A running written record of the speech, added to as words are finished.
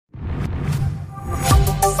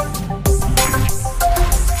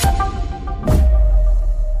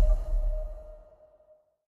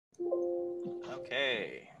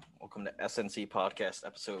SNC Podcast,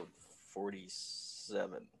 episode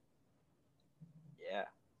 47. Yeah.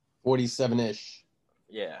 47-ish.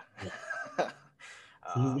 Yeah.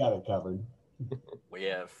 He's got it covered. We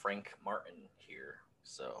have Frank Martin here.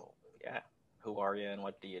 So, yeah. Who are you and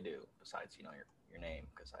what do you do besides, your name?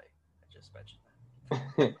 Because I just mentioned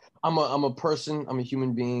that. I'm a person. I'm a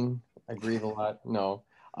human being. I breathe a lot. No,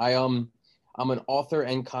 I'm an author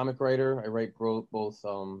and comic writer. I write both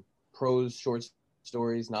prose, short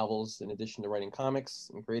stories, novels, in addition to writing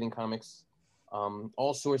comics and creating comics.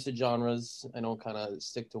 All sorts of genres. I don't kind of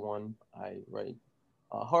stick to one. I write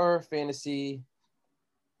horror, fantasy,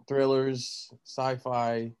 thrillers,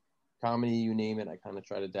 sci-fi, comedy, you name it. I kind of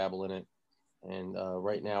try to dabble in it. And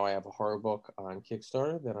right now I have a horror book on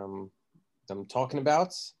Kickstarter that I'm talking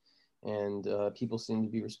about, and people seem to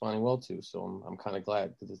be responding well to. So I'm kind of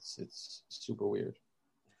glad because it's super weird.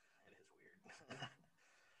 It is weird.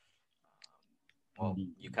 Well,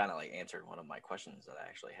 you kind of like answered one of my questions that I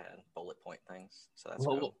actually had, bullet point things. So that's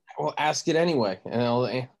cool. Well, ask it anyway, and I'll.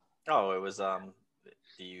 Oh, it was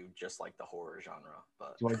do you just like the horror genre?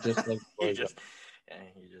 But Do I just like you just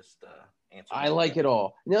answered. I like it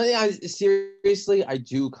all. No, yeah, seriously, I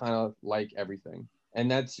do kind of like everything,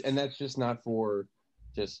 and that's just not for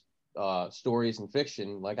just stories and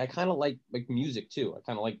fiction. Like I kind of like music too. I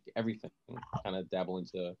kind of like everything. Kind of dabble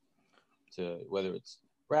into whether it's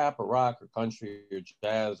rap or rock or country or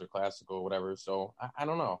jazz or classical or whatever. So I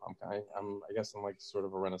don't know. I guess I'm like sort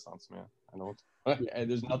of a Renaissance man. I don't.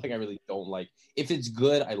 There's nothing I really don't like. If it's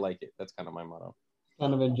good, I like it. That's kind of my motto.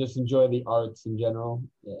 Kind of just enjoy the arts in general.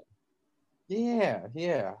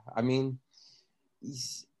 Yeah. I mean,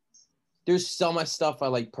 there's so much stuff I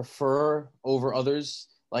like prefer over others.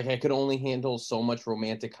 Like I could only handle so much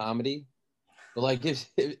romantic comedy. But like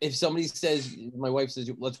if somebody says, my wife says,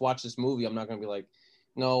 let's watch this movie, I'm not gonna be like,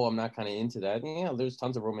 no, I'm not kind of into that. Yeah, there's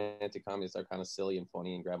tons of romantic comedies that are kind of silly and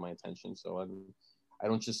funny and grab my attention. So I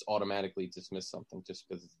don't just automatically dismiss something just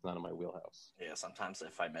because it's not in my wheelhouse. Yeah, sometimes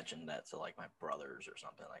if I mention that to like my brothers or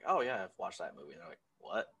something, like, oh yeah, I've watched that movie, and they're like,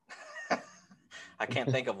 what? I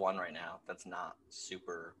can't think of one right now that's not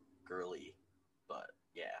super girly, but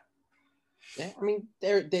yeah. Yeah, I mean,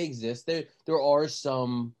 they exist. There are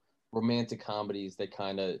some romantic comedies that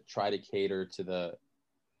kind of try to cater to the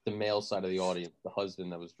male side of the audience, the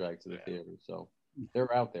husband that was dragged to the theater. So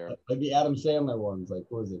they're out there. Like the Adam Sandler ones, like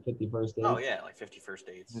what was it, 50 First Dates? Oh yeah, like 50 First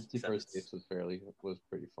Dates. 50 First Dates was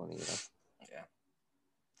pretty funny. Yeah.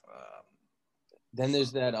 Then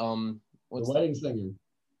there's that The Wedding Singer.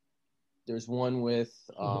 There's one with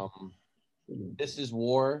This Is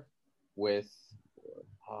War with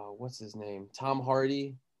what's his name? Tom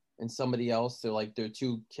Hardy and somebody else. They're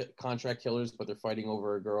two contract killers, but they're fighting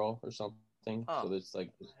over a girl or something. So there's like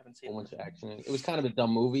a whole bunch of action. It was kind of a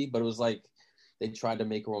dumb movie, but it was like they tried to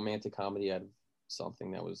make a romantic comedy out of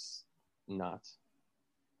something that was not.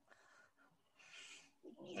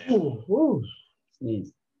 Yeah. Ooh.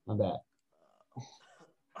 Sneeze. I'm back.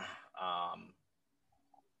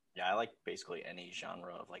 Yeah, I like basically any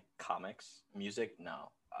genre of like comics, music.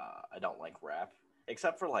 No, I don't like rap,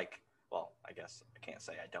 except for like, well, I guess I can't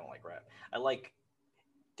say I don't like rap. I like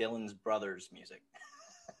Dylan's brother's music.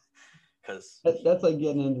 Because that's like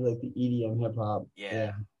getting into like the EDM hip hop.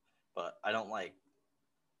 Yeah, but I don't like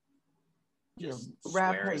just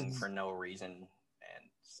swearing for no reason and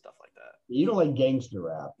stuff like that. You don't like gangster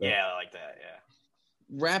rap. Yeah, I like that. Yeah,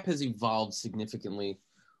 rap has evolved significantly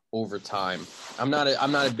over time. I'm not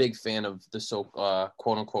a big fan of the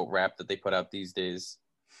quote unquote rap that they put out these days.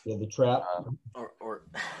 Yeah, the trap. Or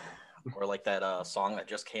like that song that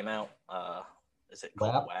just came out. Is it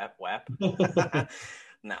called WAP?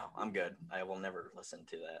 No, I'm good. I will never listen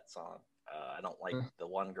to that song. I don't like the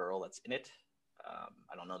one girl that's in it.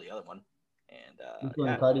 I don't know the other one.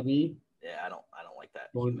 And Cardi B. Yeah, I don't like that.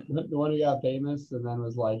 The one who got famous and then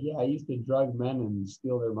was like, yeah, I used to drug men and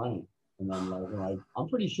steal their money. And then like I'm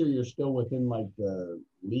pretty sure you're still within like the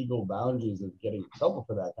legal boundaries of getting in trouble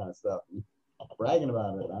for that kind of stuff. Bragging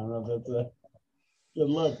about it. I don't know if that's a good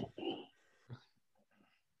look.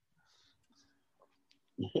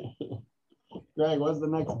 Greg, what's the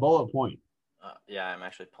next bullet point? Yeah, I'm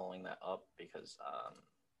actually pulling that up because,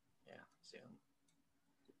 Zoom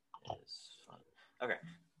is fun. Okay.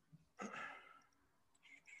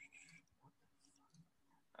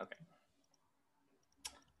 Okay.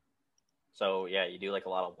 So, yeah, you do like a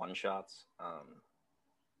lot of one-shots.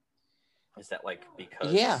 Is that like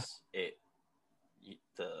because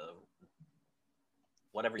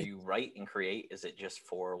whatever you write and create, is it just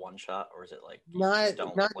for one shot, or is it like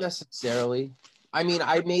not necessarily? I mean,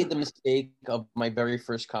 I made the mistake of my very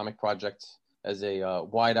first comic project as a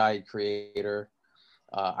wide-eyed creator.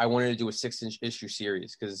 I wanted to do a 6-issue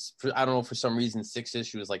series because I don't know, for some reason 6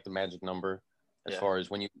 issues is like the magic number as far as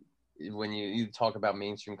when you talk about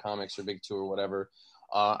mainstream comics or big two or whatever.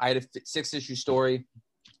 I had a 6-issue story.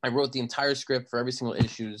 I wrote the entire script for every single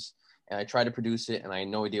issues, and I tried to produce it, and I had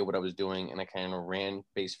no idea what I was doing, and I kind of ran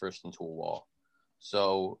face first into a wall.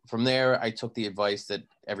 So from there, I took the advice that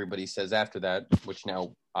everybody says after that, which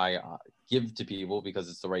now I give to people because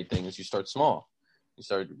it's the right thing, is you start small. You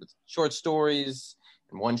start with short stories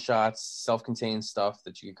and one-shots, self-contained stuff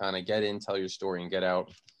that you can kind of get in, tell your story, and get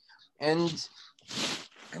out. And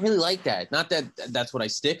I really like that. Not that that's what I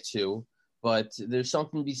stick to, but there's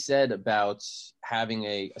something to be said about having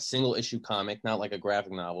a single issue comic, not like a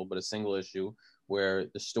graphic novel, but a single issue where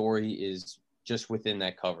the story is just within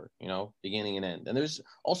that cover, beginning and end. And there's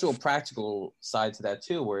also a practical side to that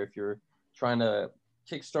too, where if you're trying to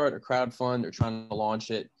kickstart or crowdfund or trying to launch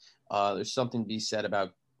it, there's something to be said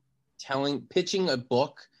about pitching a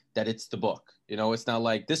book that it's the book. It's not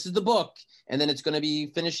like this is the book and then it's going to be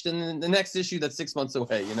finished in the next issue that's 6 months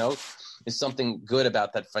away. There's something good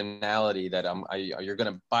about that finality that you're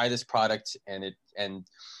going to buy this product and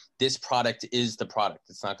this product is the product.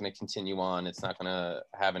 It's not going to continue on. It's not going to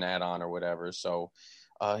have an add-on or whatever. So,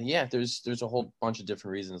 there's a whole bunch of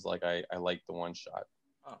different reasons. Like I like the one shot.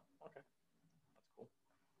 Oh, okay, that's cool.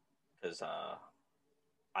 Because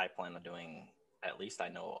I plan on doing, at least I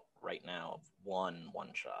know right now, of one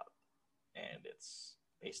shot, and it's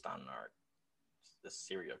based on this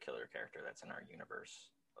serial killer character that's in our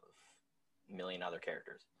universe of a million other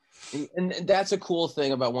characters. And that's a cool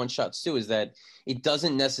thing about one shots too, is that it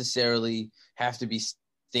doesn't necessarily have to be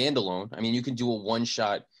standalone. I mean, you can do a one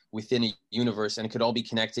shot within a universe and it could all be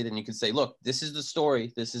connected, and you could say, look, this is the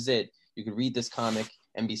story, this is it. You could read this comic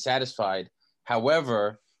and be satisfied.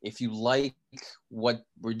 However, if you like what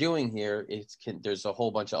we're doing here, there's a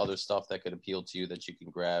whole bunch of other stuff that could appeal to you that you can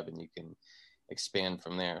grab and you can expand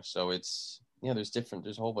from there. So there's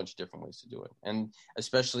a whole bunch of different ways to do it. And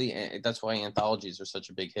especially that's why anthologies are such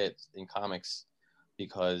a big hit in comics,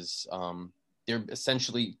 because they're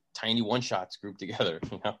essentially tiny one-shots grouped together,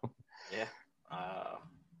 Yeah.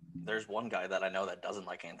 There's one guy that I know that doesn't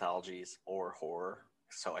like anthologies or horror.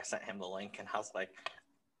 So I sent him the link and I was like,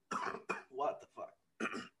 what the fuck?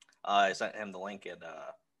 I sent him the link and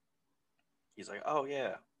he's like, oh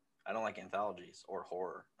yeah, I don't like anthologies or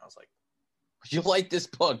horror. I was like, you like this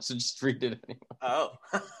book, so just read it anyway. Oh,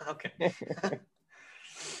 okay.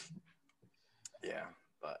 Yeah,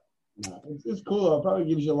 but it's cool. It probably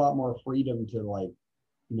gives you a lot more freedom to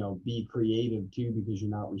be creative too, because you're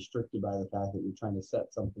not restricted by the fact that you're trying to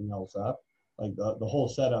set something else up. Like the whole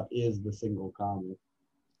setup is the single comic.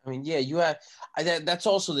 I mean, yeah, you have. That's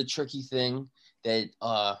also the tricky thing that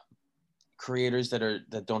creators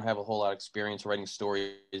that don't have a whole lot of experience writing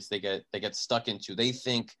stories, they get stuck into. They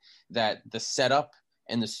think that the setup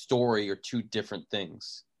and the story are two different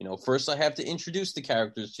things. First I have to introduce the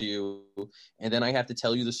characters to you, and then I have to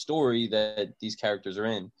tell you the story that these characters are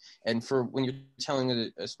in. And for when you're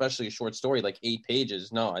telling especially a short story like 8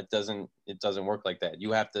 pages, no, it doesn't work like that.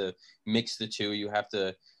 You have to mix the two. You have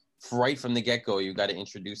to, right from the get-go, you got to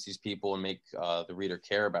introduce these people and make the reader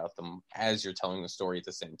care about them as you're telling the story at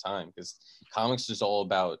the same time, because comics is all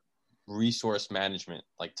about resource management,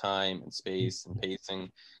 like time and space and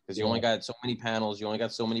pacing, because you only got so many panels, you only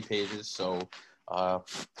got so many pages, so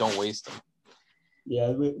don't waste them. Yeah,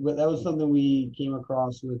 that was something we came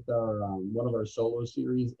across with our one of our solo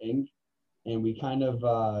series, Ink, and we kind of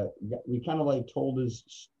like told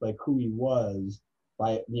us like who he was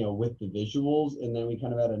by with the visuals, and then we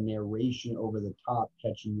kind of had a narration over the top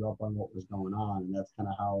catching you up on what was going on, and that's kind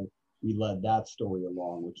of how we led that story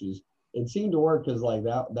along, which is, it seemed to work, because like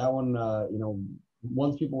that one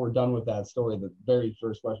once people were done with that story, the very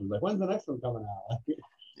first question was like, when's the next one coming out?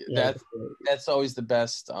 That's always the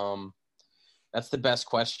best. That's the best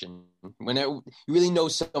question. When you really know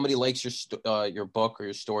somebody likes your book or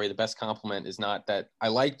your story, the best compliment is not that I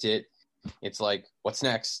liked it. It's like, what's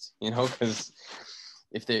next? Because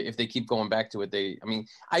if they keep going back to it,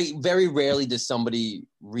 I very rarely does somebody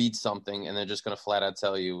read something and they're just going to flat out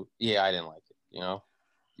tell you, yeah, I didn't like it.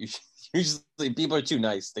 Usually people are too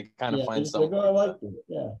nice. They kind of find something. I liked it.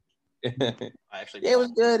 Yeah. It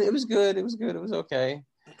was good. It was good. It was okay.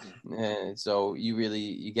 And so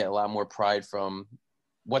you get a lot more pride from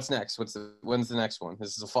what's next. When's the next one?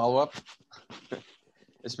 This is a follow-up,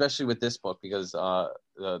 especially with this book, because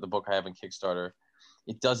the book I have in Kickstarter,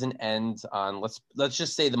 it doesn't end on let's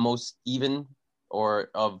just say the most even or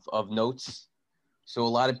of notes. So a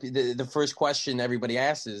lot of the first question everybody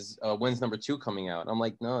asks is, when's number 2 coming out? I'm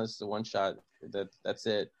like, no, this is a one shot. That's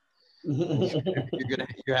it. You're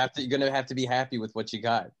gonna have to be happy with what you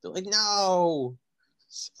got. They're like, no.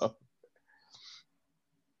 So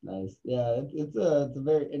Nice. Yeah, it's a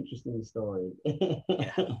very interesting story.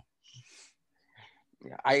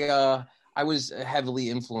 I was heavily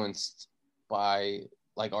influenced by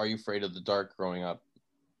like Are You Afraid of the Dark growing up.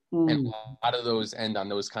 And a lot of those end on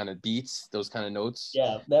those kind of beats, those kind of notes.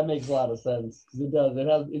 Yeah, that makes a lot of sense because it does.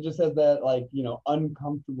 It just has that like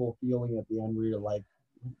uncomfortable feeling at the end where you're like,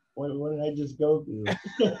 what did I just go through?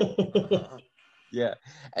 Yeah,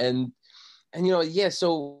 and yeah.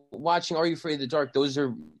 So watching Are You Afraid of the Dark, those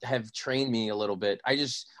have trained me a little bit. I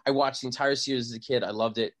watched the entire series as a kid. I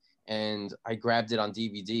loved it, and I grabbed it on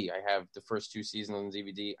DVD. I have the first 2 seasons on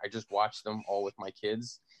DVD. I just watched them all with my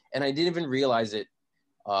kids, and I didn't even realize it.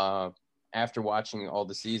 After watching all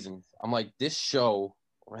the seasons, I'm like, this show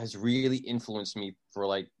has really influenced me for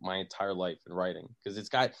like my entire life in writing because it's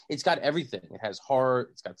got everything. It has horror,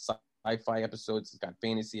 it's got sci-fi episodes, it's got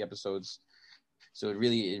fantasy episodes. So it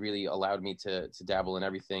really allowed me to dabble in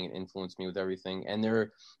everything and influence me with everything. And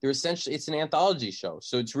they're essentially, it's an anthology show,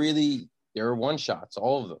 so it's really, they're one shots,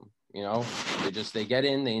 all of them. They get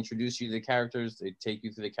in, they introduce you to the characters, they take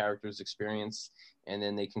you through the characters' experience, and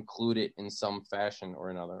then they conclude it in some fashion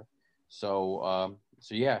or another. So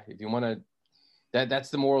yeah, if you want to, that's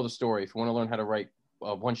the moral of the story. If you want to learn how to write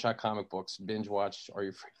one-shot comic books, binge watch Are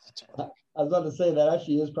You Afraid of the Dark? I was about to say that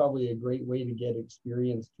actually is probably a great way to get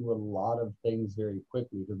experience to a lot of things very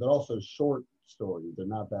quickly because they're also short stories. They're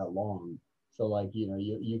not that long. So like,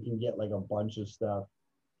 you can get like a bunch of stuff,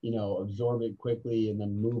 absorb it quickly and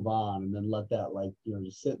then move on and then let that like,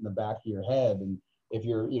 just sit in the back of your head. And if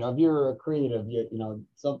you're a creative,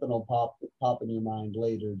 something will pop in your mind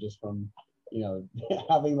later just from,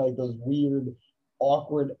 having like those weird,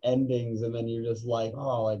 awkward endings. And then you're just like,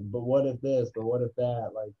 oh, like, but what if this, but what if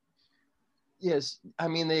that? Like, yes. I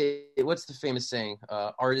mean, what's the famous saying?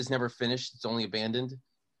 Art is never finished. It's only abandoned.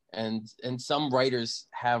 And some writers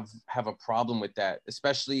have a problem with that,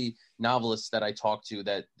 especially novelists that I talk to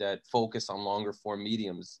that focus on longer form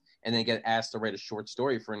mediums, and they get asked to write a short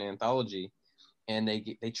story for an anthology, and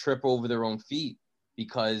they trip over their own feet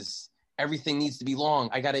because everything needs to be long.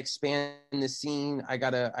 I got to expand the scene. I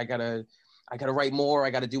gotta write more. I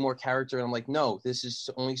got to do more character. And I'm like, no, this is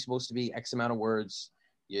only supposed to be X amount of words.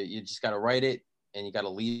 You just got to write it and you got to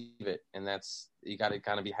leave it, and you got to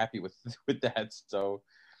kind of be happy with that. So.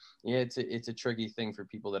 Yeah, it's a tricky thing for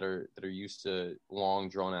people that are used to long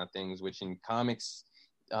drawn out things, which in comics,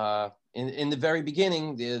 in the very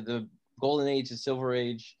beginning, the golden age, the silver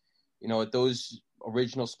age, at those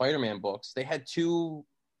original Spider-Man books, they had two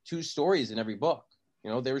stories in every book.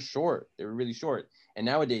 They were short, they were really short. And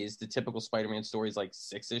nowadays, the typical Spider-Man story is like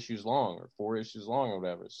 6 issues long or 4 issues long or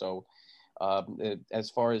whatever. So,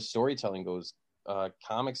 as far as storytelling goes,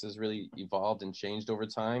 comics has really evolved and changed over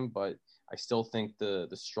time, but I still think the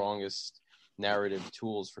strongest narrative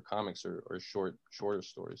tools for comics are shorter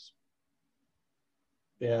stories.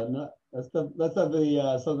 Yeah, no, that's definitely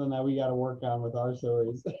something that we got to work on with our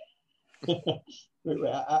stories.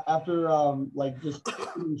 After like just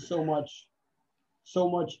putting so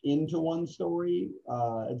much into one story,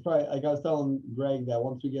 it's probably like I was telling Greg that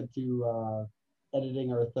once we get to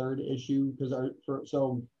editing our 3rd issue, because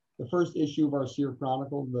so the first issue of our Seer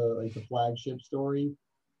Chronicle, the flagship story.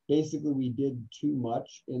 Basically, we did too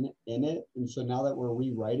much in it, and so now that we're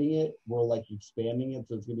rewriting it, we're like expanding it,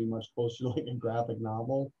 so it's gonna be much closer to like a graphic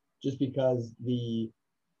novel. Just because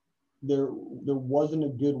there wasn't a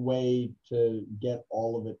good way to get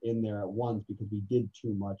all of it in there at once because we did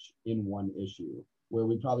too much in one issue. Where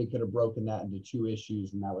we probably could have broken that into 2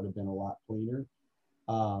 issues, and that would have been a lot cleaner.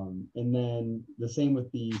 And then the same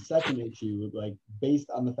with the 2nd issue, like based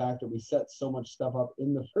on the fact that we set so much stuff up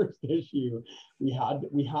in the 1st issue, we had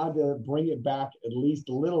to bring it back at least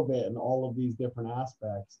a little bit in all of these different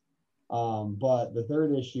aspects. But the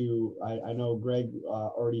 3rd issue, I know Greg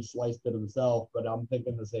already sliced it himself, but I'm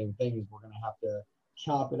thinking the same thing is we're going to have to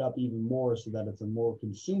chop it up even more so that it's a more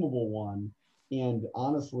consumable one. And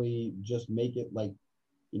honestly, just make it like,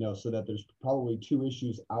 so that there's probably 2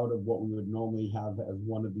 issues out of what we would normally have as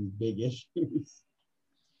one of these big issues.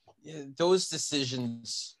 Yeah, those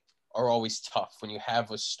decisions are always tough when you have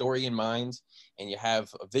a story in mind and you have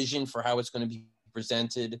a vision for how it's going to be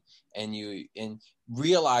presented, and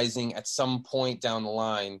realizing at some point down the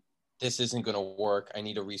line, this isn't going to work. I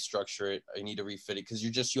need to restructure it. I need to refit it, because you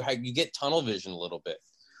get tunnel vision a little bit.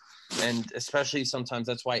 And especially sometimes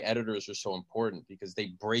that's why editors are so important, because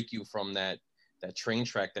they break you from that train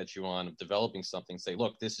track that you're on of developing something. Say,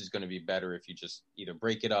 look, this is going to be better if you just either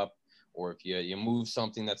break it up or if you move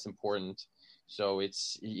something that's important. So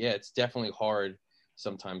it's definitely hard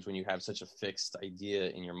sometimes when you have such a fixed idea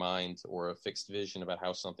in your mind or a fixed vision about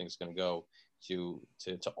how something's going to go, to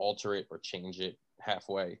alter it or change it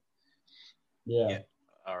halfway. Yeah.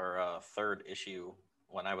 Our third issue,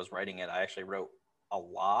 when I was writing it, I actually wrote a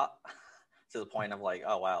lot to the point of like,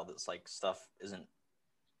 oh wow, this like stuff isn't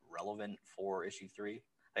relevant for issue 3.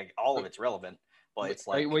 Like all of it's relevant, but it's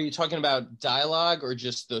like. Were you talking about dialogue or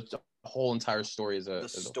just the whole entire story as a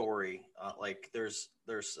story? Like there's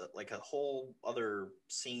like a whole other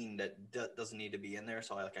scene that doesn't need to be in there,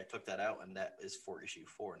 so I took that out, and that is for issue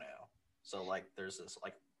 4 now. So like there's this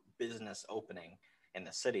like business opening in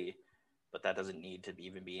the city, but that doesn't need to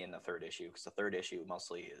even be in the third issue, because the third issue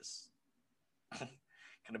mostly is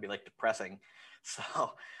going to be like depressing.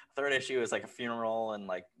 So third issue is like a funeral, and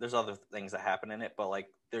like there's other things that happen in it, but like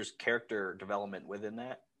there's character development within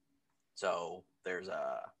that. So there's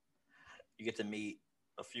you get to meet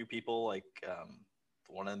a few people, like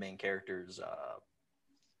one of the main characters,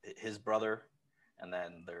 his brother, and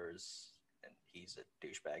then and he's a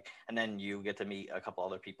douchebag, and then you get to meet a couple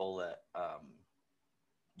other people that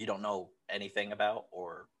you don't know anything about,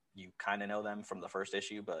 or you kind of know them from the first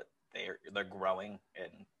issue, but they're growing,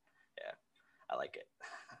 and yeah, I like it.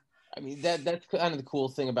 I mean, that's kind of the cool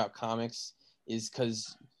thing about comics, is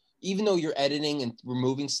because even though you're editing and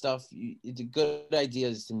removing stuff, the good idea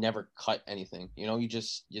is to never cut anything. You know, you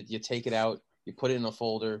just you take it out, you put it in a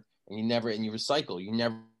folder, and you recycle. You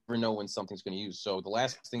never know when something's going to use. So the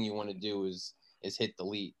last thing you want to do is hit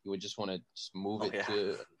delete. You would just want to just move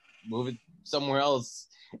it somewhere else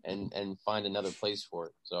and find another place for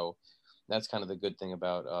it. So that's kind of the good thing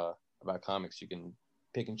about comics. You can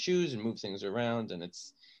pick and choose and move things around, and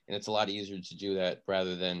it's a lot easier to do that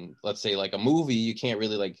rather than, let's say, like a movie. You can't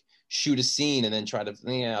really like shoot a scene and then try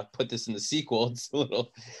to put this in the sequel.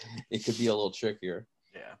 It could be a little trickier.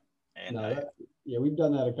 Yeah. And we've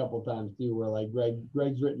done that a couple of times too, where like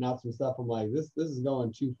Greg's written out some stuff. I'm like, this is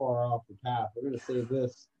going too far off the path. We're gonna save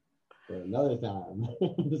this for another time.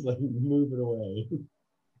 Just like move it away.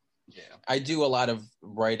 Yeah, I do a lot of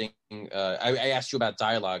writing. I asked you about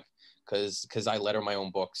dialogue because I letter my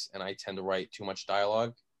own books, and I tend to write too much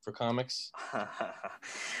dialogue for comics.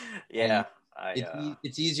 Yeah.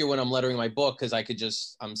 It's easier when I'm lettering my book, because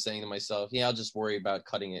I'm saying to myself, I'll just worry about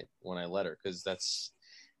cutting it when I letter, because I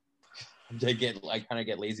kind of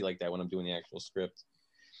get lazy like that when I'm doing the actual script.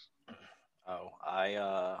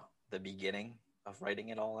 The beginning of writing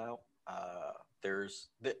it all out,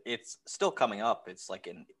 it's still coming up. It's like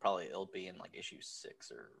it'll be in like issue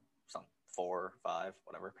 6 or some 4, 5,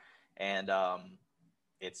 whatever. And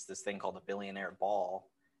it's this thing called the Billionaire Ball,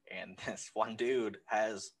 and this one dude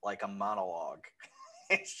has like a monologue.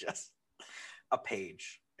 It's just a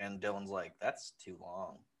page, and Dylan's like, "That's too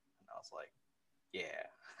long," and I was like, "Yeah,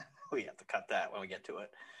 we have to cut that when we get to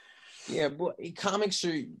it." Yeah, but comics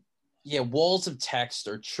are. Yeah, walls of text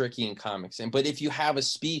are tricky in comics, but if you have a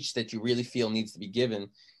speech that you really feel needs to be given,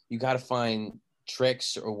 you got to find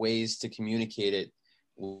tricks or ways to communicate it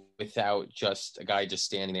without just a guy just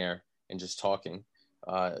standing there and just talking.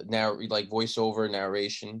 Now, like voiceover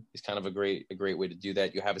narration is kind of a great way to do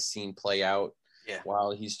that. You have a scene play out while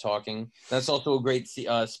he's talking. That's also a great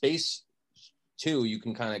space too. You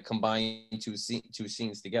can kind of combine two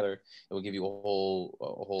scenes together. It will give you a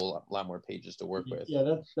whole lot more pages to work with. Yeah,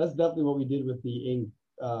 that's definitely what we did with the Ink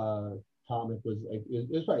comic. Was like it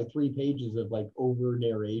was probably 3 pages of like over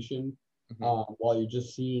narration. While you're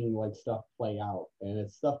just seeing like stuff play out, and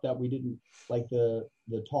it's stuff that we didn't like. The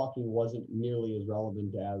talking wasn't nearly as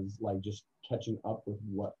relevant as like just catching up with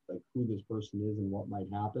who this person is and what might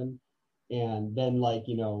happen. And then like,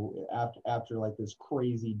 after like this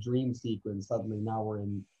crazy dream sequence, suddenly now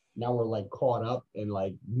we're like caught up and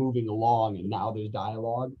like moving along, and now there's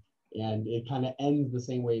dialogue, and it kind of ends the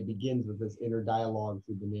same way it begins, with this inner dialogue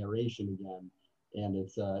through the narration again. And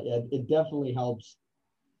it's it definitely helps,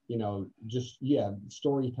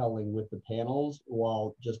 storytelling with the panels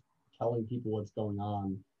while just telling people what's going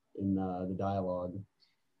on in the dialogue.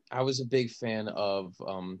 I was a big fan of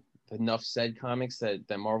the Enough Said comics that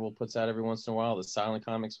Marvel puts out every once in a while, the silent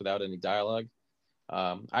comics without any dialogue.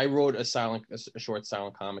 I wrote a short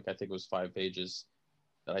silent comic. I think it was 5 pages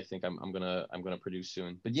that I think I'm gonna produce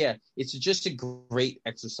soon. But yeah, it's just a great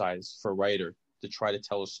exercise for a writer to try to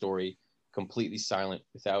tell a story completely silent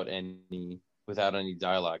without any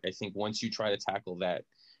dialogue. I think once you try to tackle that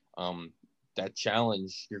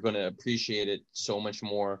challenge, you're going to appreciate it so much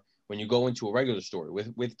more when you go into a regular story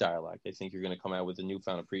with dialogue. I think you're going to come out with a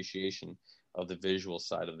newfound appreciation of the visual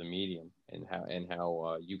side of the medium, and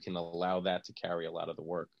how you can allow that to carry a lot of the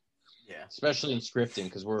work. Yeah. Especially in scripting,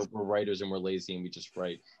 because we're writers and we're lazy and we just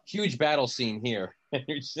write. Huge battle scene here. And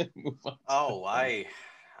you just move on. Oh, I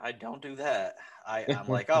don't do that. I'm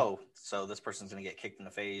like, oh, so this person's gonna get kicked in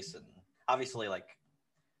the face, and obviously, like,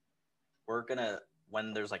 we're gonna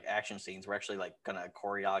when there's like action scenes, we're actually like gonna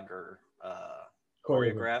choreograph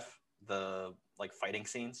the like fighting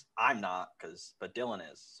scenes. I'm not, but Dylan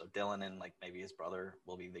is. So Dylan and like maybe his brother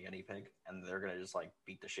will be the guinea pig, and they're gonna just like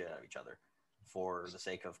beat the shit out of each other for the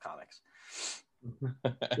sake of comics.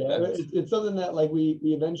 Yeah, it's something that like we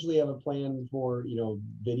eventually have a plan for,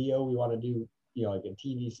 video. We want to do, like a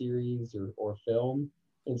TV series or film.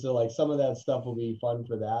 And so like some of that stuff will be fun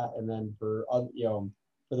for that. And then for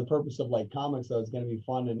for the purpose of like comics, though, it's going to be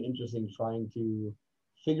fun and interesting trying to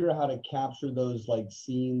figure out how to capture those like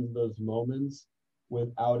scenes, those moments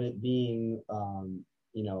without it being,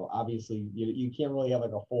 obviously you can't really have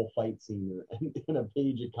like a full fight scene in a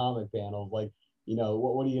page of comic panels. Like,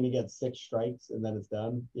 what are you going to get, 6 strikes and then it's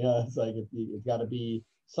done? Yeah, it's like it's got to be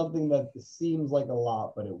something that seems like a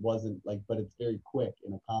lot, but it wasn't, like, but it's very quick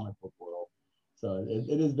in a comic book world. So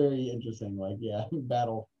it is very interesting. Like, yeah,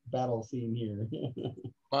 battle scene here.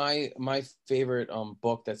 My favorite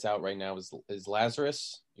book that's out right now is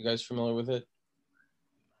Lazarus. You guys familiar with it?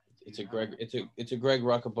 It's a Greg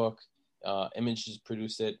Rucka book. Image has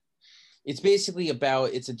produced it. It's basically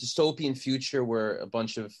it's a dystopian future where a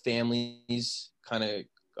bunch of families kind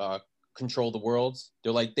of control the world.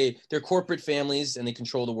 They're corporate families and they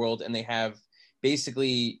control the world, and they have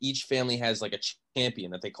basically each family has like a champion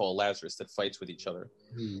that they call Lazarus that fights with each other.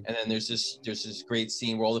 And then there's this great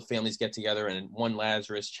scene where all the families get together and one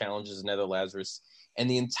Lazarus challenges another Lazarus,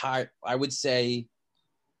 and I would say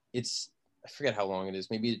I forget how long it is,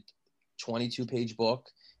 maybe a 22-page book.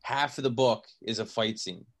 Half of the book is a fight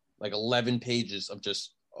scene, like 11 pages of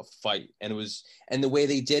just a fight. And the way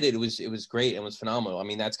they did it was great and was phenomenal. I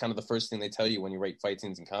mean, that's kind of the first thing they tell you when you write fight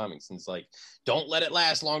scenes in comics. And it's like, don't let it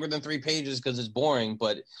last longer than 3 pages because it's boring.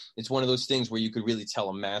 But it's one of those things where you could really tell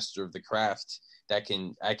a master of the craft that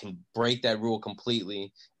I can break that rule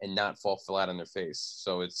completely and not fall flat on their face.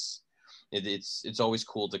 So it's always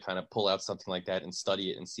cool to kind of pull out something like that and study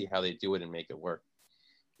it and see how they do it and make it work.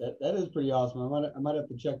 That is pretty awesome. I might have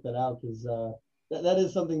to check that out because that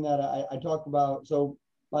is something that I talk about. So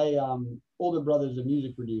my older brother's a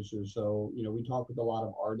music producer, so we talk with a lot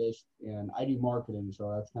of artists, and I do marketing,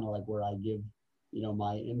 so that's kind of like where I give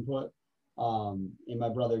my input. And my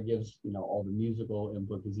brother gives all the musical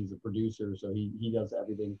input because he's a producer, so he does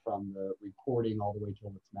everything from the recording all the way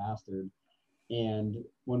till it's mastered. And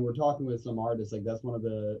when we're talking with some artists, like that's one of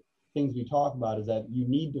the things we talk about is that you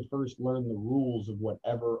need to first learn the rules of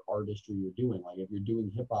whatever artistry you're doing. Like if you're doing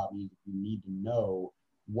hip hop music, you need to know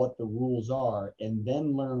what the rules are and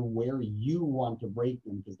then learn where you want to break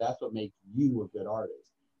them, because that's what makes you a good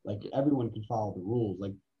artist. Like everyone can follow the rules.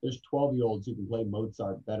 Like there's 12-year-olds who can play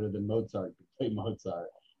Mozart better than Mozart could play Mozart.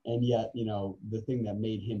 And yet, the thing that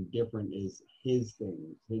made him different is his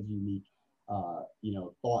things, his unique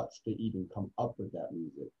thoughts to even come up with that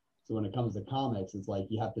music. So when it comes to comics, it's like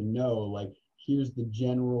you have to know, like, here's the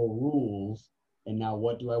general rules, and now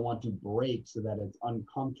what do I want to break so that it's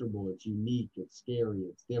uncomfortable, it's unique, it's scary,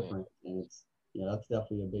 it's different, and that's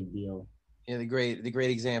definitely a big deal. Yeah, the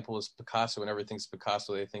great example is Picasso. And everything's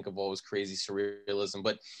Picasso, they think of all his crazy surrealism.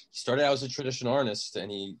 But he started out as a traditional artist,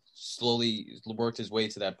 and he slowly worked his way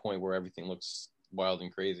to that point where everything looks wild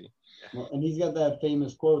and crazy. Well, and he's got that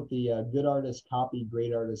famous quote, the good artists copy,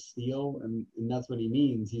 great artists steal. And that's what he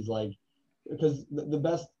means. He's like, because the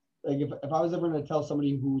best, like if I was ever going to tell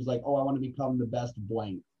somebody who's like, oh, I want to become the best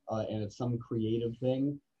blank, and it's some creative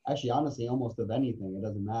thing, actually, honestly, almost of anything, it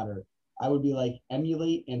doesn't matter. I would be like,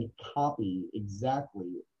 emulate and copy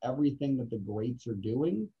exactly everything that the greats are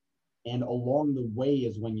doing. And along the way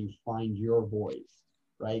is when you find your voice,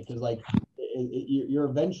 right? Because like you're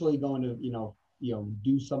eventually going to,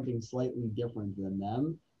 do something slightly different than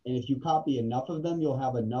them. And if you copy enough of them, you'll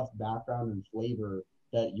have enough background and flavor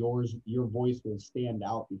that your voice will stand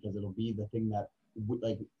out, because it'll be the thing that,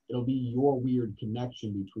 like, it'll be your weird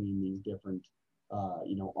connection between these different,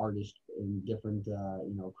 artists and different,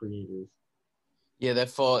 creators. Yeah,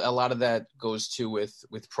 a lot of that goes too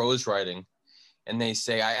with prose writing. And they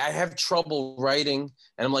say, I have trouble writing.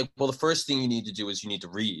 And I'm like, well, the first thing you need to do is you need to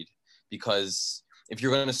read, because if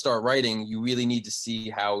you're going to start writing, you really need to see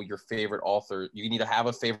how you need to have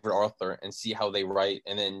a favorite author and see how they write,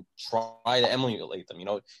 and then try to emulate them,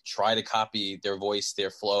 try to copy their voice, their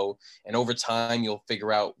flow. And over time, you'll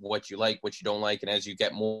figure out what you like, what you don't like. And as you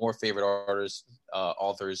get more favorite authors,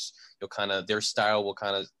 their style will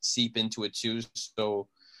kind of seep into it too. So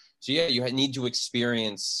So yeah, you need to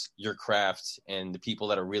experience your craft and the people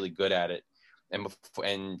that are really good at it,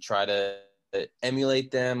 and try to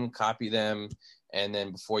emulate them, copy them, and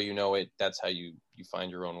then before you know it, that's how you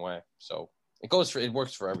find your own way. So it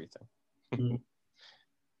works for everything. Mm.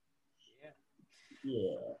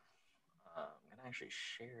 Yeah. I'm gonna actually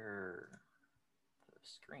share the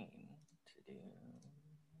screen to do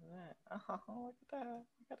that. Oh, look at that!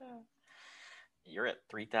 Look at that! You're at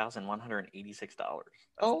 $3,186.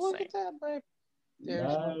 Oh, look at that, Mike.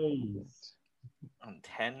 Nice. On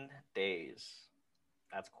 10 days.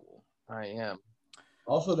 That's cool. I am.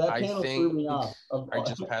 Also, that panel threw me off. I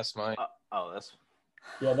just passed mine. That's...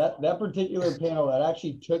 Yeah, that particular panel, that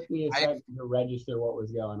actually took me a second to register what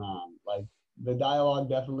was going on. Like, the dialogue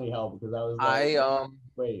definitely helped because I was like,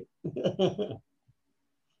 wait.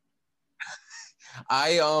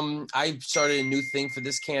 I started a new thing for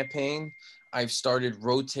this campaign. I've started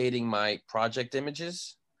rotating my project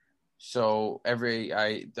images. So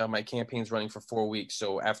my campaign's running for 4 weeks.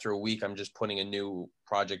 So after a week, I'm just putting a new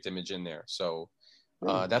project image in there. So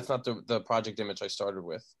that's not the project image I started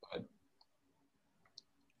with, but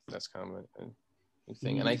that's kind of a new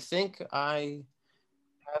thing. And I think I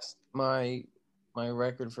passed my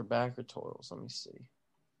record for backer totals. Let me see.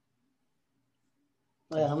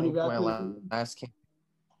 Yeah, how many backers?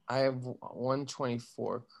 I have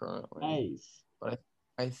 124 currently. Nice. But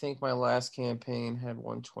I think my last campaign had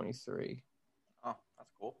 123. Oh,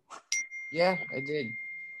 that's cool. Yeah, I did.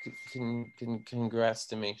 Congrats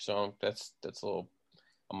to me. So that's a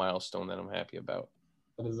milestone that I'm happy about.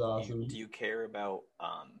 That is awesome. Do you care about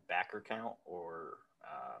backer count or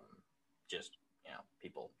just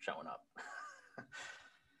people showing up?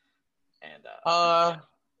 And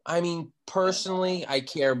I mean, personally, I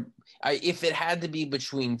care. If it had to be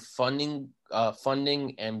between funding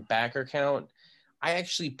and backer count, I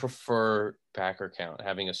actually prefer backer count,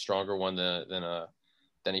 having a stronger one than a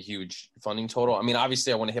huge funding total. I mean,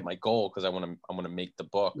 obviously, I want to hit my goal because I want to make the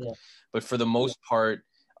book. Yeah. But for the most part,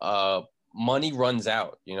 money runs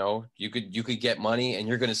out. You could get money and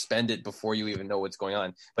you're going to spend it before you even know what's going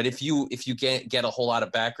on. But if you get a whole lot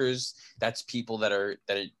of backers, that's people that are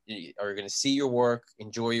going to see your work,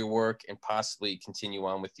 enjoy your work, and possibly continue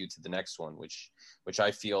on with you to the next one, which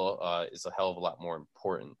I feel is a hell of a lot more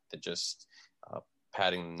important than just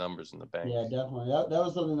padding the numbers in the bank. Yeah, definitely. That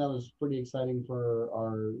was something that was pretty exciting for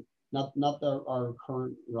our our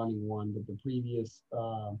current running one, but the previous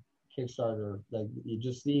Kickstarter. Like,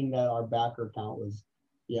 just seeing that our backer count was,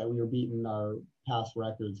 we were beating our past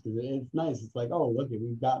records because it's nice. It's like, oh, look,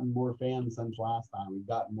 we've gotten more fans since last time. We've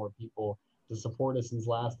gotten more people to support us since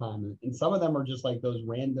last time, and some of them are just like those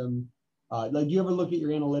random. Like, do you ever look at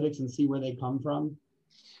your analytics and see where they come from?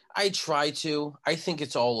 I try to. I think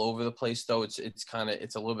it's all over the place, though. It's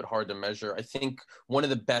a little bit hard to measure. I think one of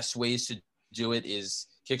the best ways to do it is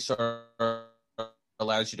Kickstarter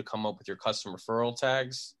allows you to come up with your custom referral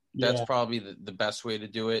tags. That's probably the best way to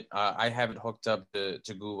do it. I have it hooked up to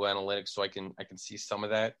Google Analytics, so I can see some of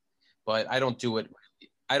that, but I don't do it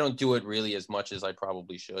really as much as I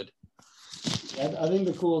probably should. I think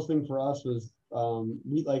the coolest thing for us was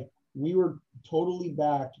we were totally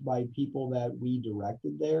backed by people that we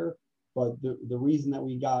directed there, but the reason that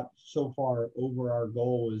we got so far over our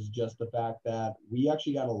goal is just the fact that we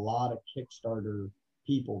actually got a lot of Kickstarter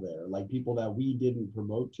people there, like people that we didn't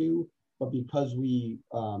promote to. But because we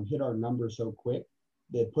hit our number so quick,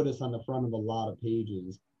 they put us on the front of a lot of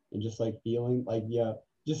pages, and just like feeling like,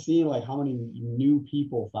 just seeing like how many new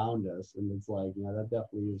people found us. And it's like, that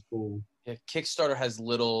definitely is cool. Yeah, Kickstarter has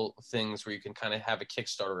little things where you can kind of have a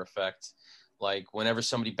Kickstarter effect. Like whenever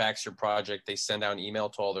somebody backs your project, they send out an email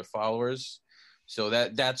to all their followers. So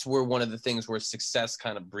that's where one of the things where success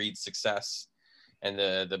kind of breeds success, and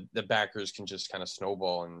the backers can just kind of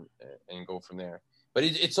snowball and go from there. But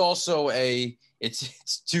it's also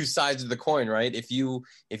it's two sides of the coin, right? If you've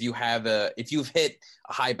hit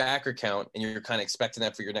a high backer count and you're kind of expecting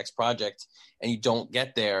that for your next project and you don't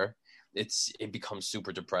get there, it becomes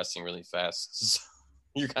super depressing really fast. So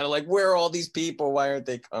you're kind of like, where are all these people? Why aren't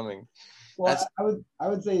they coming? Well, I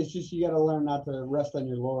would say it's just you got to learn not to rest on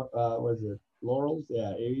your laurels.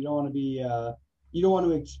 Yeah, you don't want to be you don't want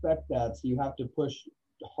to expect that, so you have to push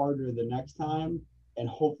harder the next time. And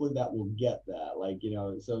hopefully that will get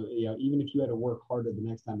that, so even if you had to work harder the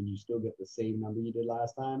next time and you still get the same number you did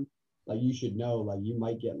last time, you should know, you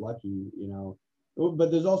might get lucky, But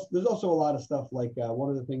there's also a lot of stuff, one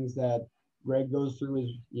of the things that Greg goes through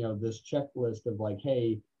is, this checklist of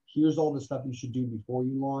hey, here's all the stuff you should do before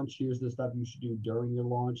you launch, here's the stuff you should do during your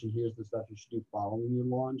launch, and here's the stuff you should do following your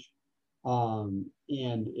launch. And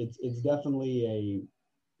it's definitely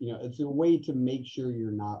it's a way to make sure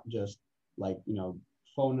you're not just like,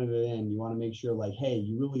 phoning it in. You want to make sure like, hey,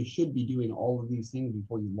 you really should be doing all of these things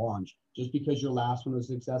before you launch. Just because your last one was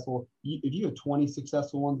successful, if you have 20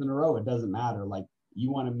 successful ones in a row, it doesn't matter. Like,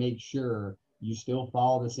 you want to make sure you still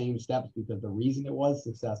follow the same steps, because the reason it was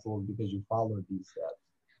successful is because you followed these steps.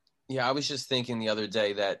 Yeah, I was just thinking the other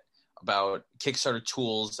day that about Kickstarter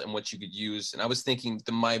tools and what you could use, and I was thinking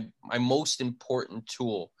my most important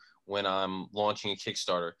tool when I'm launching a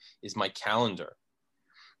Kickstarter is my calendar.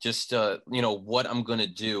 Just what I'm going to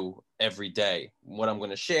do every day, what I'm going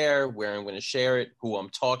to share, where I'm going to share it, who I'm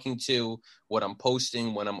talking to, what I'm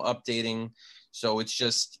posting, when I'm updating. So it's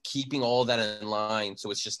just keeping all that in line. So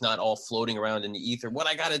it's just not all floating around in the ether, what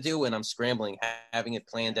I got to do, and I'm scrambling, having it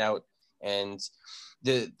planned out. And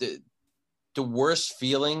the worst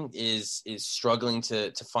feeling is struggling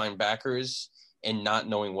to find backers and not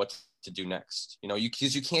knowing what to do next.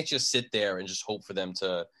 Because you can't just sit there and just hope for them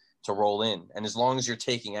to roll in. And as long as you're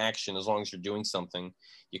taking action, as long as you're doing something,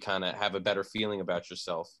 you kind of have a better feeling about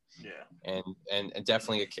yourself. Yeah. And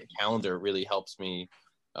definitely a calendar really helps me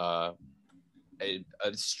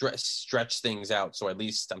stretch things out. So at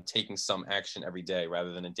least I'm taking some action every day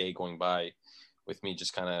rather than a day going by with me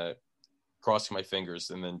just kind of crossing my fingers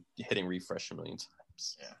and then hitting refresh a million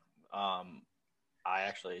times. Yeah. I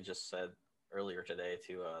actually just said earlier today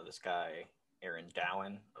to this guy, Aaron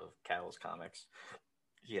Dowen of Catalyst Comics.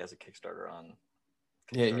 He has a Kickstarter on.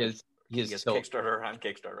 Yeah, he has Kickstarter on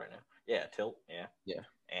Kickstarter right now. Yeah, Tilt. Yeah. Yeah.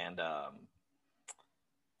 And I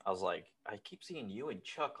was like, I keep seeing you and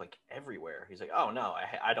Chuck like everywhere. He's like, oh no,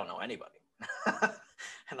 I don't know anybody.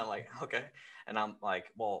 And I'm like, okay. And I'm like,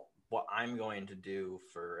 well, what I'm going to do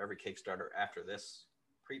for every Kickstarter after this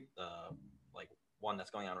one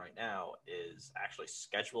that's going on right now is actually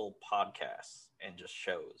schedule podcasts and just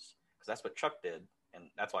shows, because that's what Chuck did, and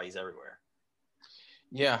that's why he's everywhere.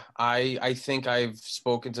 Yeah, I think I've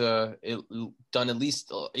done at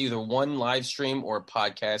least either one live stream or a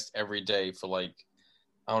podcast every day for like,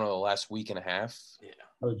 I don't know, the last week and a half. Yeah.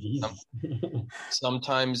 Oh, Jesus.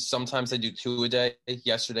 Sometimes I do 2 a day.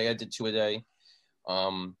 Yesterday I did 2 a day.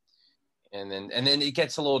 And then it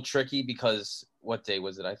gets a little tricky because what day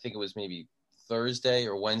was it? I think it was maybe Thursday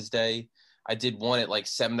or Wednesday. I did one at like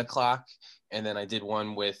 7:00, and then I did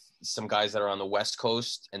one with some guys that are on the West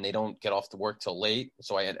Coast, and they don't get off to work till late.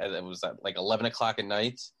 So it was at like 11:00 at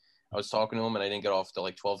night. I was talking to them, and I didn't get off till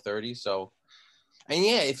like 12:30. So, and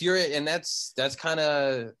yeah, if you're, and that's kind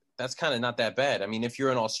of not that bad. I mean, if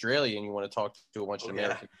you're in Australia and you want to talk to a bunch of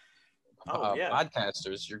American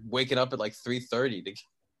podcasters, you're waking up at like 3:30 to.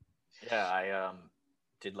 Yeah, I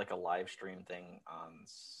did like a live stream thing on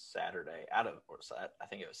Saturday I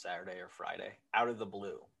think it was Saturday or Friday, out of the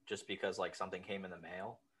blue, just because like something came in the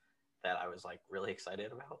mail that I was like really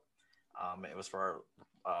excited about. It was for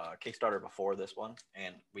our Kickstarter before this one,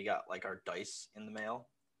 and we got like our dice in the mail.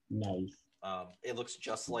 Nice. It looks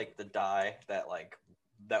just like the die that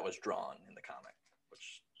was drawn in the comic,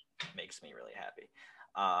 which makes me really happy.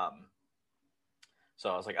 So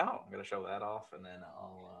I was like, oh, I'm gonna show that off, and then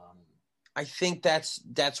I'll. I think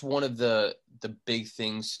that's one of the big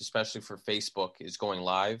things, especially for Facebook, is going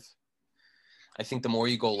live. I think the more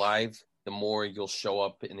you go live, the more you'll show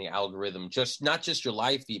up in the algorithm. Not just your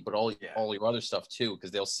live feed, but all your other stuff too,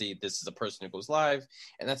 because they'll see this is a person who goes live,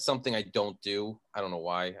 and that's something I don't do. I don't know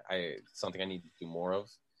why. It's something I need to do more of.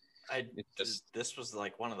 This was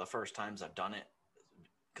like one of the first times I've done it,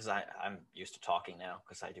 because I'm used to talking now,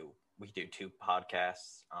 because we do 2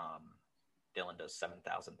 podcasts. Dylan does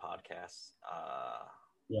 7,000 podcasts.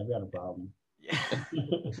 Yeah, I've got a problem. Yeah.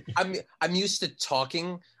 I'm used to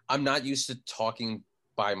talking. I'm not used to talking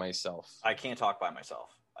by myself. I can't talk by myself.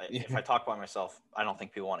 If I talk by myself, I don't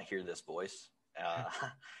think people want to hear this voice.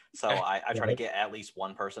 So I try to get at least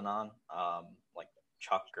one person on, like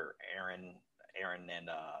Chuck or Aaron and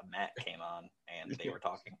Matt came on, and they were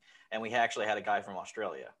talking. And we actually had a guy from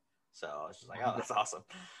Australia. So I was just like, oh, that's awesome.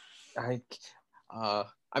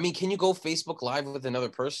 I mean, can you go Facebook Live with another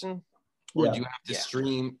person, or do you have to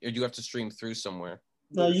stream? Or do you have to stream through somewhere?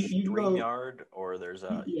 No, you StreamYard, or there's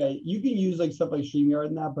a you can use like stuff like StreamYard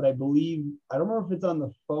and that, but I don't remember if it's on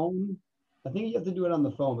the phone. I think you have to do it on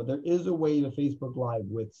the phone, but there is a way to Facebook Live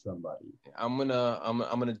with somebody. I'm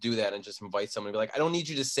gonna do that and just invite someone and be like, I don't need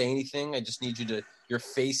you to say anything. I just need your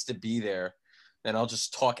face to be there, and I'll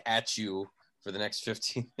just talk at you for the next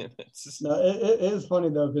 15 minutes. No, it is funny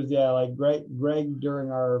though, because like Greg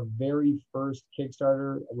during our very first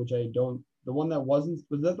Kickstarter, which the one that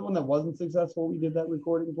wasn't successful, we did that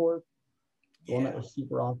recording for? The one that was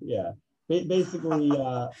super awesome. Yeah. Basically,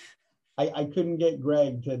 I couldn't get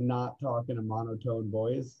Greg to not talk in a monotone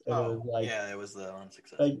voice, and it was like, yeah, it was the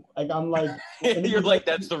unsuccessful. I'm like, you're like,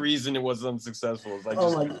 that's the reason it was unsuccessful. It's like,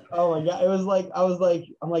 oh my god, it was like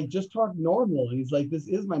I'm like, just talk normal. And he's like, this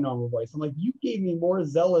is my normal voice. I'm like, you gave me more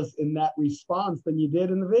zealous in that response than you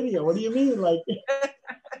did in the video. What do you mean? Like,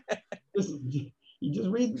 you just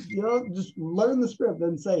read, just learn the script,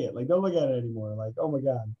 then say it. Like, don't look at it anymore. Like, oh my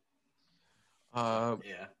god.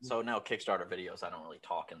 Yeah. So now Kickstarter videos, I don't really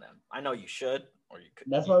talk in them. I know you should, or you could.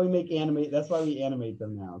 That's why we animate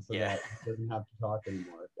them now, so that it doesn't have to talk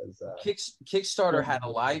anymore. Because Kickstarter had a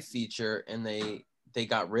live feature, and they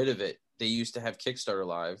got rid of it. They used to have Kickstarter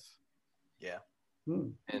Live. Yeah.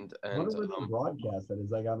 And I wonder where they broadcast that.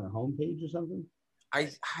 Is like on their homepage or something? I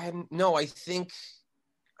think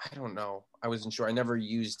I don't know. I wasn't sure. I never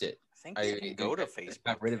used it. I think you can go to Facebook.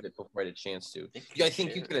 I got rid of it before I had a chance to. I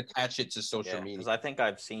think you could attach it to social media. Because I think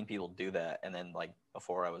I've seen people do that, and then like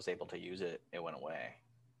before I was able to use it, it went away.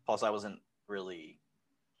 Plus, I wasn't really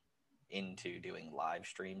into doing live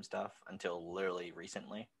stream stuff until literally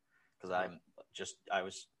recently, because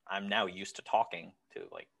I'm now used to talking to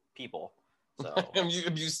like people. So I'm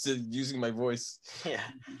used to using my voice. Yeah.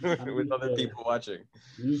 With other people watching.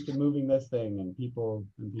 I'm used to moving this thing and people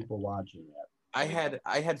watching it. I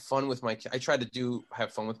had fun with I tried to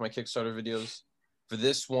have fun with my Kickstarter videos. For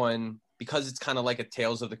this one, because it's kind of like a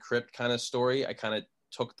Tales of the Crypt kind of story, I kind of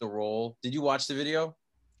took the role. Did you watch the video?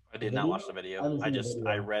 I did not watch the video.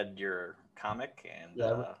 I read your comic, and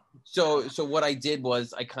so what I did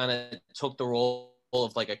was I kind of took the role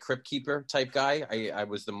of like a crypt keeper type guy. I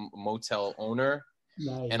was the motel owner.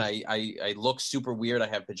 Nice. And I look super weird. I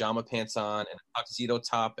have pajama pants on and a tuxedo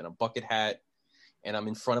top and a bucket hat, and I'm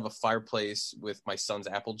in front of a fireplace with my son's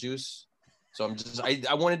apple juice. So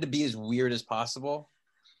I wanted to be as weird as possible.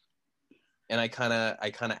 And I kind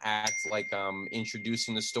of act like I'm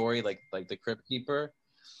introducing the story, like the crypt keeper.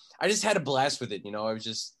 I just had a blast with it, I was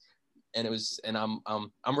just, and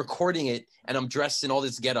I'm recording it, and I'm dressed in all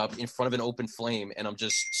this getup in front of an open flame, and I'm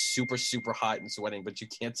just super, super hot and sweating, but you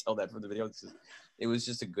can't tell that from the video. It was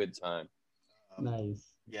just a good time.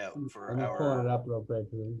 Nice. Yeah, I'm pulling it up real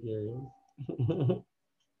quick because I'm curious.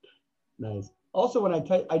 Nice. Also, when I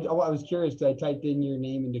was curious because I typed in your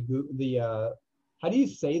name into Google, how do you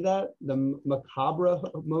say that? The Macabre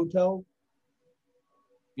Motel?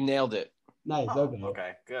 You nailed it. Nice. Okay.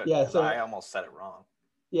 Okay. Good. Yeah. So I almost said it wrong.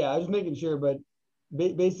 Yeah, I was making sure, but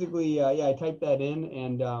basically, I typed that in,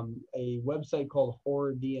 and a website called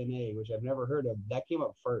Horror DNA, which I've never heard of, that came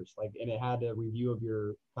up first, and it had a review of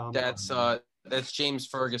your comic. That's James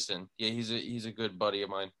Ferguson. Yeah, he's a good buddy of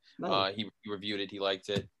mine. Nice. He reviewed it, he liked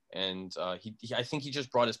it, and I think he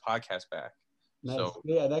just brought his podcast back. Nice. So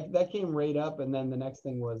yeah, that came right up, and then the next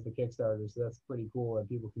thing was the Kickstarter, so that's pretty cool that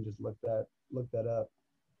people can just look that up.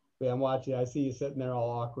 Yeah, I'm watching. I see you sitting there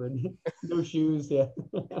all awkward. No shoes. Yeah.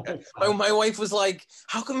 My wife was like,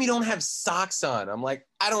 "How come you don't have socks on?" I'm like,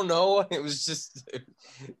 "I don't know." It was just.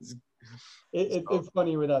 It's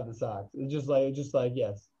funny without the socks. It's just like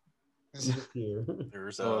yes. Here.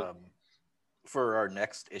 There's for our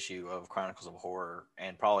next issue of Chronicles of Horror,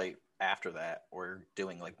 and probably after that, we're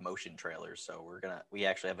doing like motion trailers. So we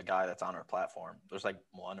actually have a guy that's on our platform. There's like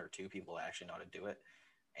one or two people that actually know how to do it,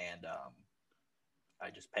 and I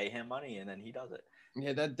just pay him money and then he does it.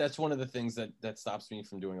 Yeah, that's one of the things that stops me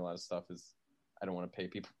from doing a lot of stuff is I don't want to pay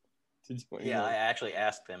people to do anything. Yeah, I actually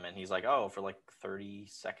asked him and he's like, oh, for like 30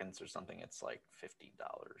 seconds or something, it's like $50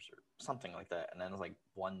 or something like that. And then it's like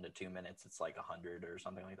 1 to 2 minutes, it's like $100 or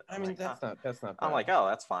something like that. I mean, that's not bad. I'm like, oh,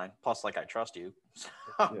 that's fine. Plus, like, I trust you.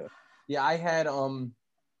 Yeah, I had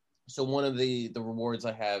so one of the rewards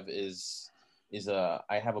I have is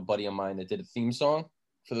I have a buddy of mine that did a theme song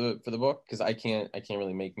for the book, because I can't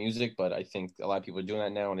really make music, but I think a lot of people are doing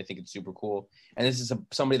that now, and I think it's super cool. And this is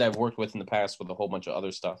somebody that I've worked with in the past with a whole bunch of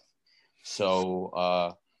other stuff.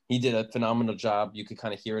 So he did a phenomenal job. You could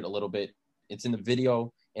kind of hear it a little bit. It's in the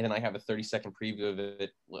video, and then I have a 30-second preview of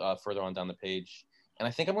it further on down the page. And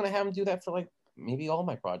I think I'm going to have him do that for like maybe all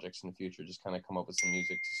my projects in the future. Just kind of come up with some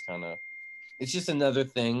music. It's just another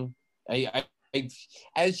thing. I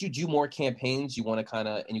as you do more campaigns, you want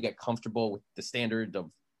to and you get comfortable with the standard of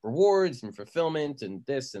rewards and fulfillment and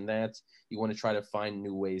this and that. You want to try to find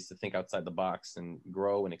new ways to think outside the box and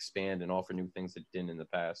grow and expand and offer new things that didn't in the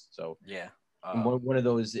past. So yeah, one of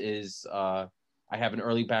those is I have an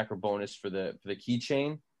early backer bonus for the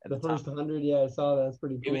keychain. The first 100, yeah, I saw that. That's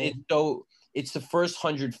pretty cool. It's the first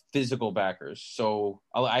 100 physical backers. So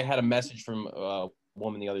I had a message from a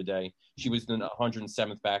woman the other day. She was the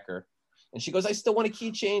 107th backer. And she goes, I still want a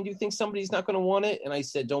keychain. Do you think somebody's not going to want it? And I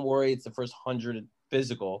said, don't worry. It's the first 100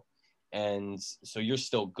 physical. and so you're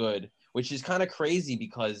still good, which is kind of crazy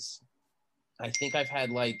because I think I've had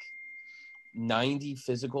like 90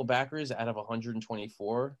 physical backers out of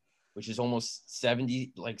 124, which is almost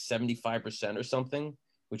 70, like 75% or something,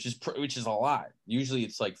 which is a lot. Usually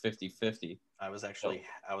it's like 50-50. I was actually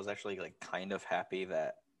like kind of happy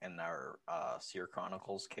that in our Seer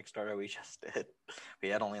Chronicles Kickstarter we just did, we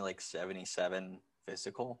had only like 77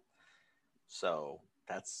 physical, so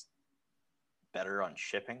that's better on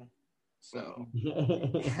shipping. So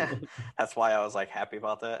that's why I was like happy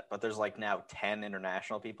about that. But there's like now 10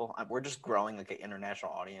 international people. We're just growing like an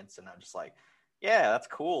international audience, and I'm just like, yeah, that's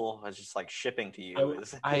cool. It's just like shipping to you.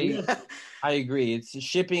 I agree. It's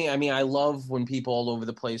shipping. I mean, I love when people all over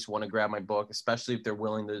the place want to grab my book, especially if they're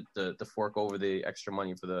willing to fork over the extra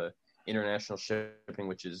money for the international shipping,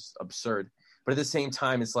 which is absurd. But at the same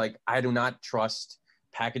time, it's like I do not trust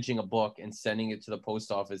packaging a book and sending it to the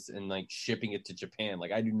post office and like shipping it to Japan.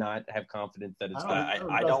 Like I do not have confidence that it's. I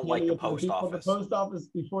don't like the post office. The post office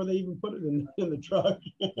before they even put it in the truck.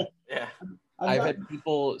 Yeah. I've had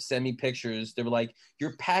people send me pictures. They were like,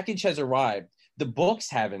 "Your package has arrived. The books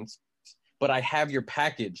haven't, but I have your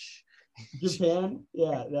package." Japan,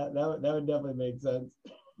 yeah, that would definitely make sense.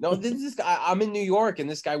 No, I'm in New York, and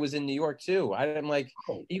this guy was in New York too. I'm like,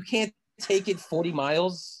 you can't take it 40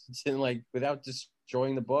 miles to, like, without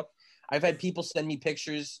destroying the book. I've had people send me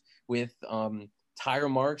pictures with tire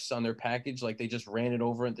marks on their package, like they just ran it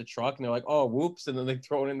over in the truck, and they're like, "Oh, whoops," and then they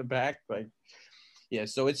throw it in the back, like. Yeah,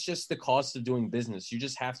 so it's just the cost of doing business. You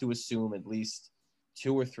just have to assume at least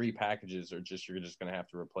 2 or 3 packages, or you're just going to have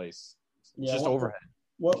to replace. It's just overhead.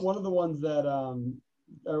 One of the ones that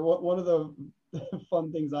one of the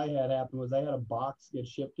fun things I had happen was I had a box get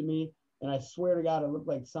shipped to me, and I swear to God, it looked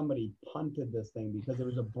like somebody punted this thing because there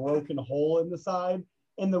was a broken hole in the side,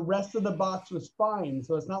 and the rest of the box was fine.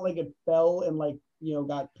 So it's not like it fell and like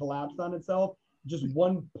got collapsed on itself. Just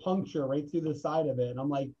one puncture right through the side of it, and I'm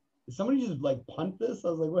like, did somebody just like punt this?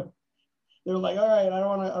 I was like, what? They were like, all right, I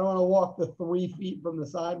don't want to walk the 3 feet from the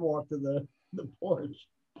sidewalk to the porch.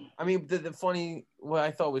 I mean, the funny, what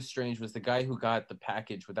I thought was strange was the guy who got the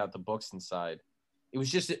package without the books inside. It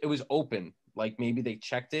was open. Like maybe they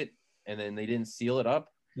checked it and then they didn't seal it up.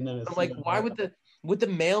 And then I'm like, why would the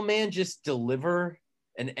mailman just deliver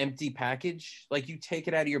an empty package? Like you take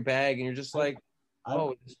it out of your bag and you're just like,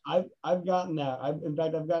 I've gotten that. In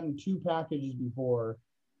fact, I've gotten 2 packages before.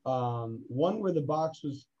 One where the box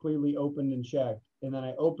was clearly opened and checked, and then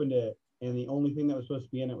I opened it, and the only thing that was supposed to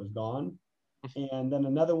be in it was gone. And then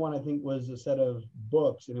another one I think was a set of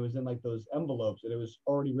books, and it was in like those envelopes, and it was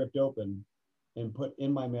already ripped open and put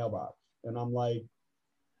in my mailbox. And I'm like,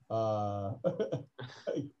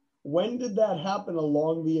 when did that happen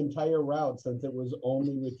along the entire route? Since it was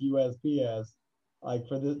only with USPS, like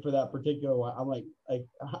for that particular one, I'm like,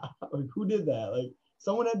 who did that? Like.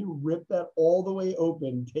 Someone had to rip that all the way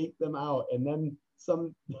open, take them out, and then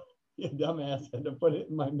some dumbass had to put it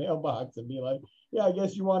in my mailbox and be like, "Yeah, I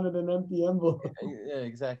guess you wanted an empty envelope." Yeah,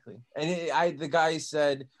 exactly. And the guy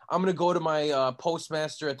said, "I'm gonna go to my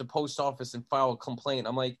postmaster at the post office and file a complaint."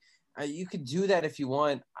 I'm like, you could do that if you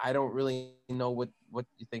want. I don't really know what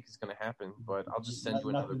you think is gonna happen, but I'll just send you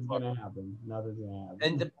another book. Nothing's gonna happen.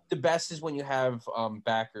 And the best is when you have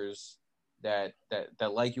backers that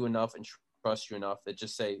like you enough and trust you enough that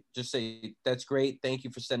just say that's great, thank you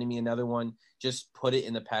for sending me another one, just put it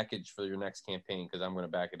in the package for your next campaign because I'm going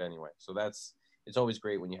to back it anyway. So it's always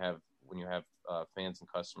great when you have fans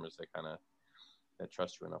and customers that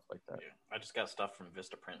trust you enough like that. Yeah. I just got stuff from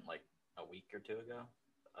Vistaprint like a week or 2 ago,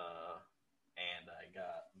 and I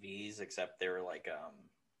got these, except they were like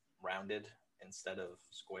rounded instead of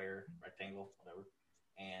square, rectangle, whatever.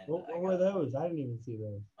 And what were those? I didn't even see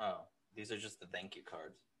those. Oh, these are just the thank you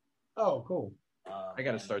cards. Oh, cool. I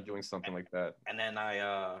got to start doing something like that. And then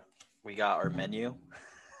we got our menu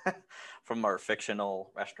from our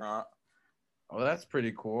fictional restaurant. Oh, that's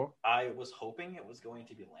pretty cool. I was hoping it was going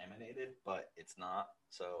to be laminated, but it's not.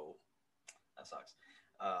 So that sucks.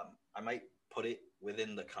 I might put it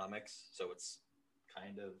within the comics so it's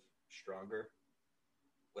kind of stronger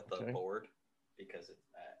with the board because it's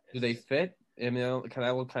do they fit? I mean, they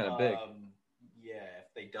look kind of big. Yeah,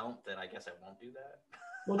 if they don't, then I guess I won't do that.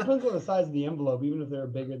 Well, it depends on the size of the envelope. Even if they're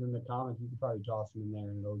bigger than the comic, you could probably toss them in there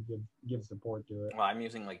and it'll give support to it. Well, I'm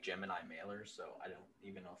using like Gemini mailers, so I don't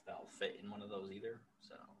even know if that'll fit in one of those either.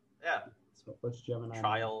 So yeah. So what's Gemini?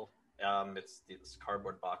 Trial. It's these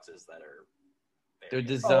cardboard boxes that are. They're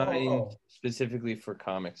designed specifically for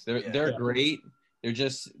comics. They're great. They're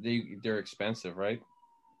just they're expensive, right?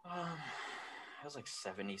 It was like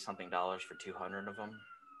 $70-something for 200 of them,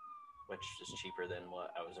 which is cheaper than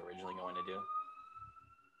what I was originally going to do.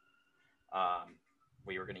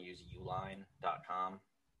 we were going to use uline.com.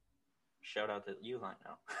 Shout out to Uline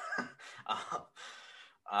now.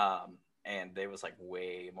 And they was like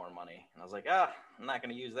way more money. And I was like, I'm not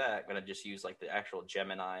going to use that. I'm going to just use like the actual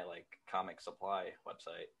Gemini, like comic supply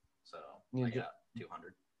website. So I got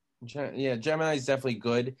 200. Yeah, Gemini is definitely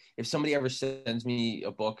good. If somebody ever sends me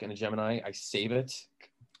a book in a Gemini, I save it.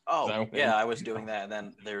 Oh, yeah, I was doing that. And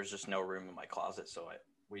then there's just no room in my closet. So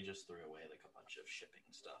we just threw away like a bunch of shipping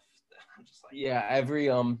stuff. I'm just like, yeah, every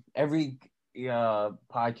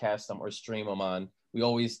podcast or stream I'm on, we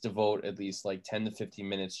always devote at least like 10 to 15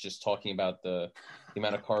 minutes just talking about the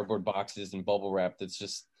amount of cardboard boxes and bubble wrap that's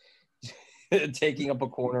just taking up a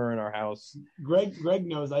corner in our house. Greg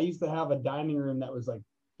knows I used to have a dining room that was like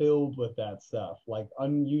filled with that stuff, like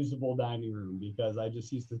unusable dining room, because I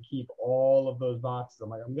just used to keep all of those boxes. I'm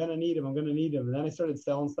like, I'm gonna need them. And then I started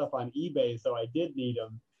selling stuff on eBay, so I did need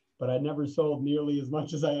them, but I never sold nearly as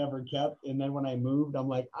much as I ever kept. And then when I moved, I'm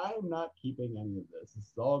like, I'm not keeping any of this. This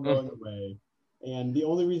is all going away. And the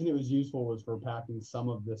only reason it was useful was for packing some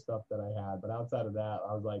of this stuff that I had. But outside of that,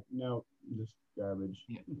 I was like, no, just garbage.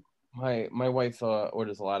 My wife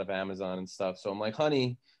orders a lot of Amazon and stuff. So I'm like,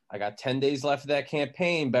 honey, I got 10 days left of that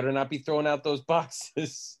campaign. Better not be throwing out those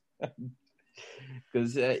boxes.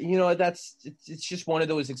 Because, it's just one of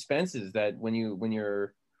those expenses that when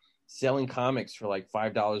you're selling comics for like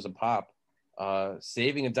 $5 a pop,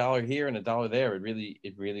 saving $1 here and $1 there,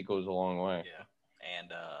 it really goes a long way. Yeah.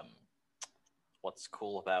 And what's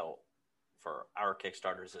cool about for our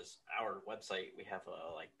Kickstarters is our website, we have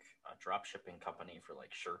a drop shipping company for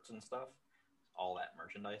like shirts and stuff, all that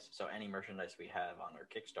merchandise. So any merchandise we have on our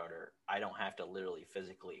Kickstarter, I don't have to literally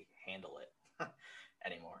physically handle it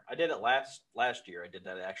anymore. I did it last year. I did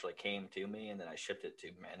that. It actually came to me, and then I shipped it to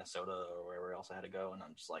Minnesota or wherever else I had to go. And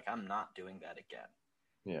I'm just like, I'm not doing that again.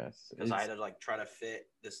 Yes, because I had to like try to fit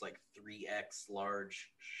this like 3X large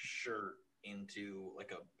shirt into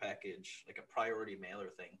like a package, like a priority mailer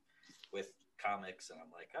thing with comics, and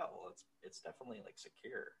I'm like, oh, well, it's definitely like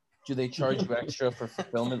secure. Do they charge you extra for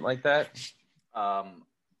fulfillment like that?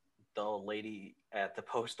 The lady at the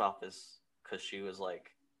post office, because she was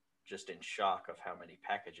like just in shock of how many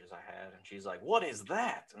packages I had, and she's like, "What is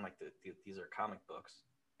that?" I'm like, "These are comic books."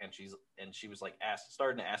 And she was like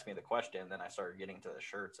starting to ask me the question, and then I started getting to the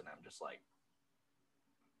shirts, and I'm just like,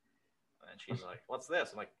 and she's like, "What's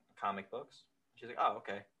this?" I'm like, "Comic books." She's like, "Oh,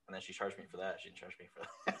 okay." And then she charged me for that. She didn't charge me for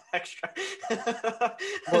the extra.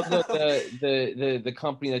 Well, the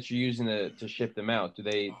company that you're using to ship them out, do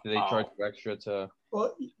they charge you extra to?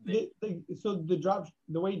 Well,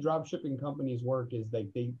 the way drop shipping companies work is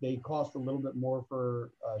they cost a little bit more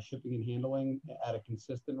for shipping and handling at a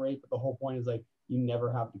consistent rate, but the whole point is like you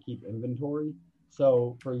never have to keep inventory.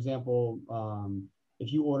 So, for example,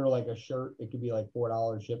 if you order like a shirt, it could be like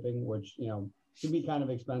 $4 shipping, which could be kind of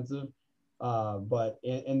expensive. But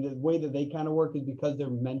the way that they kind of work is because they're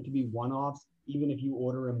meant to be one-offs. Even if you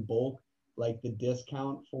order in bulk, like the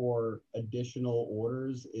discount for additional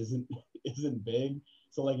orders isn't big.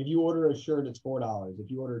 So like if you order a shirt, it's $4. If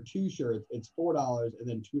you order 2 shirts, it's $4 and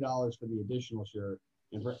then $2 for the additional shirt.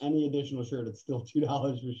 And for any additional shirt, it's still $2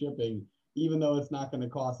 for shipping, even though it's not going to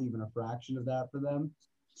cost even a fraction of that for them.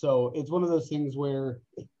 So it's one of those things where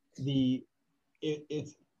it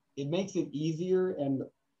makes it easier and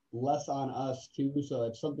less on us too. So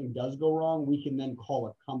if something does go wrong, we can then call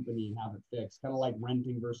a company and have it fixed. Kind of like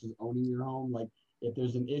renting versus owning your home. Like if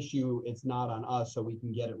there's an issue, it's not on us, so we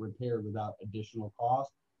can get it repaired without additional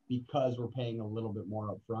cost because we're paying a little bit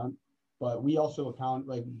more upfront. But we also account,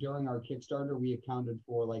 like during our Kickstarter, we accounted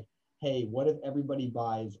for like, hey, what if everybody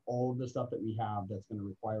buys all of the stuff that we have that's going to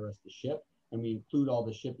require us to ship, and we include all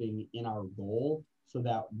the shipping in our goal, so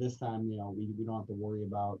that this time, we don't have to worry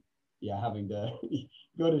about having to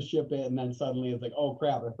go to ship it, and then suddenly it's like, oh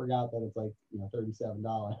crap, I forgot that it's like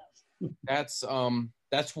 $37.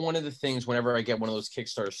 That's one of the things. Whenever I get one of those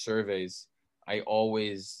Kickstarter surveys, I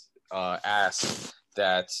always ask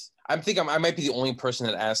that. I might be the only person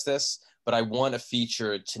that asked this, but I want a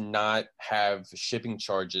feature to not have shipping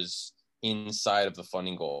charges inside of the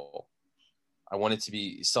funding goal. I want it to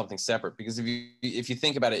be something separate, because if you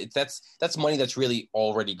think about it, that's money that's really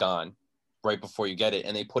already gone right before you get it,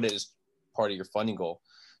 and they put it as part of your funding goal.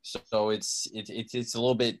 So it's a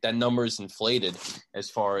little bit, that number is inflated as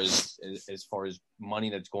far as money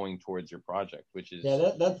that's going towards your project, which is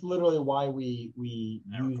that's literally why we use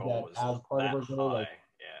that as part of our goal.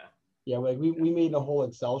 Like we made a whole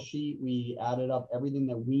Excel sheet. We added up everything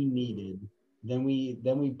that we needed. Then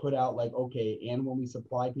we put out like, okay, and when we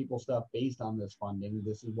supply people stuff based on this funding,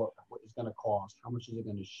 this is what it's going to cost. How much is it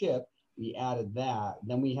going to ship? We added that.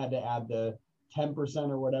 Then we had to add the 10%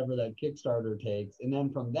 or whatever that Kickstarter takes. And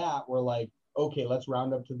then from that, we're like, okay, let's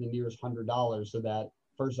round up to the nearest $100 so that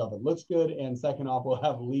first off, it looks good. And second off, we'll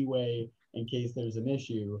have leeway in case there's an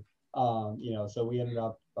issue. So we ended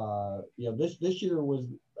up, this year was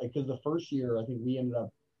like, because the first year, I think we ended up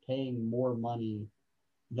paying more money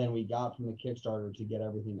than we got from the Kickstarter to get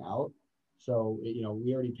everything out. So, we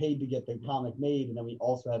already paid to get the comic made, and then we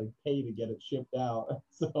also had to pay to get it shipped out.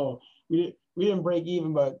 So we didn't break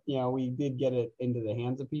even, but, we did get it into the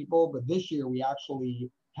hands of people. But this year we actually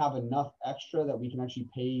have enough extra that we can actually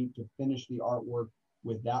pay to finish the artwork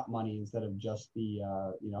with that money instead of just the,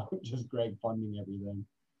 just Greg funding everything.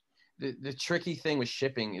 The tricky thing with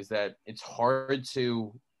shipping is that it's hard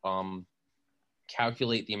to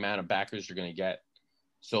calculate the amount of backers you're going to get.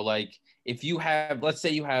 So like if you have, let's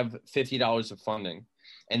say you have $50 of funding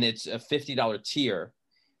and it's a $50 tier,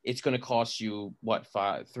 it's going to cost you what,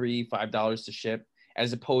 $5 to ship,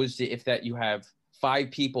 as opposed to if that you have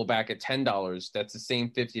 5 people back at $10, that's the same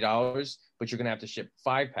 $50, but you're going to have to ship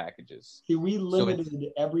 5 packages. See, we limited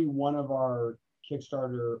every one of our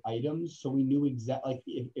Kickstarter items, so we knew exactly, like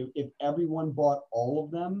if everyone bought all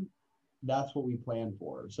of them, that's what we planned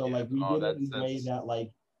for. So we did it in a way that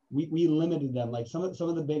like we limited them. Like some of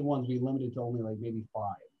the big ones we limited to only like maybe 5,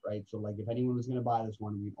 right? So like if anyone was going to buy this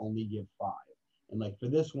one, we'd only give 5. And like for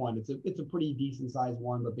this one, it's a pretty decent sized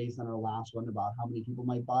one, but based on our last one about how many people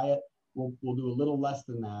might buy it, we'll do a little less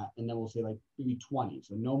than that, and then we'll say like maybe 20,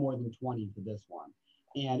 so no more than 20 for this one.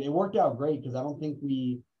 And it worked out great because I don't think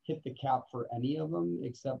we hit the cap for any of them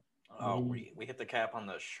except we hit the cap on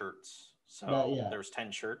the shirts. So there's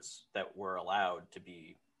 10 shirts that were allowed to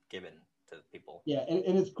be given to people. Yeah,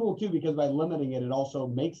 and it's cool too because by limiting it, it also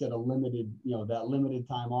makes it a limited, that limited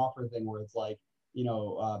time offer thing where it's like,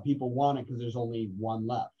 people want it because there's only one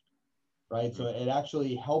left, right? Mm-hmm. So it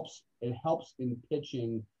actually helps. It helps in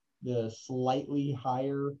pitching the slightly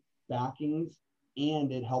higher backings,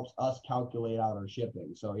 and it helps us calculate out our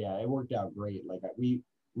shipping. So yeah, it worked out great. Like we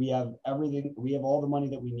have everything. We have all the money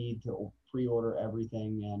that we need to pre-order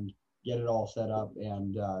everything and get it all set up,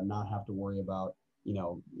 and not have to worry about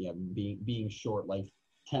being short like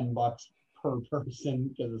 $10 per person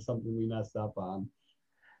because of something we messed up on.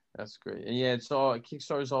 That's great. And yeah,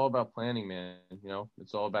 Kickstarter is all about planning, man.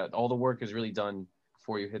 It's all about, all the work is really done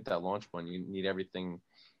before you hit that launch point. You need everything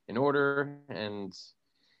in order, and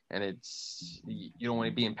it's, you don't want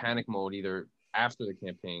to be in panic mode either after the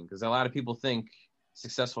campaign, because a lot of people think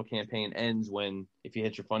successful campaign ends if you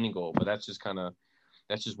hit your funding goal, but that's just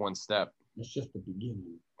one step. It's just the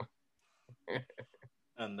beginning.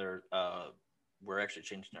 And we're actually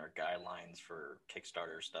changing our guidelines for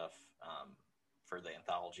Kickstarter stuff, for the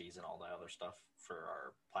anthologies and all that other stuff for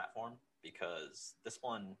our platform, because this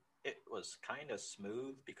one, it was kind of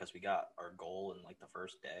smooth because we got our goal in like the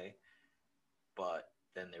first day, but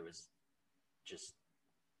then there was just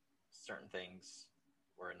certain things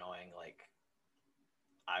were annoying. Like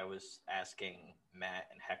I was asking Matt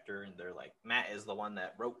and Hector, and they're like, Matt is the one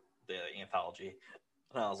that wrote the anthology,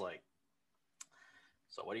 and I was like,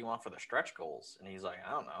 so what do you want for the stretch goals? And he's like,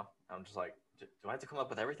 I don't know. I'm just like, do I have to come up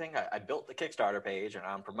with everything? I built the Kickstarter page and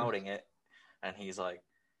I'm promoting it. And he's like,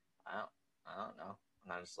 I don't know.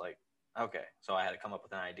 And I was like, okay. So I had to come up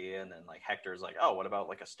with an idea. And then like Hector's like, oh, what about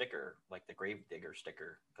like a sticker, like the Gravedigger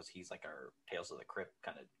sticker? Because he's like our Tales of the Crypt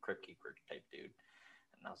kind of Crypt Keeper type dude.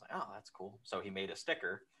 And I was like, oh, that's cool. So he made a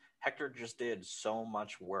sticker. Hector just did so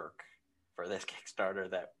much work for this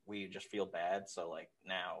Kickstarter that we just feel bad. So like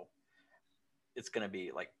now it's going to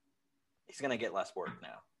be like, he's going to get less work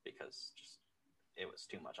now because just it was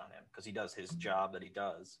too much on him, because he does his job that he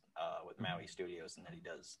does with Maui Studios, and then he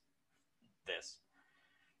does this.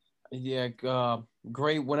 Yeah,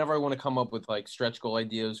 great. Whenever I want to come up with like stretch goal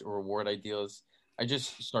ideas or reward ideas, I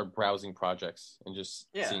just start browsing projects and just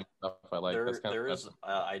seeing stuff I like. There is an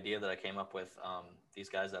idea that I came up with. These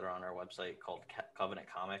guys that are on our website called Covenant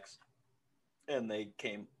Comics, and they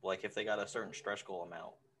came like if they got a certain stretch goal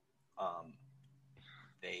amount,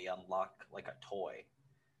 they unlock like a toy,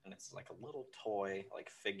 and it's like a little toy like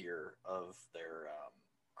figure of their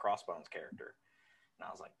Crossbones character. And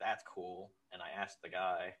I was like, that's cool. And I asked the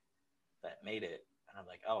guy that made it, and I'm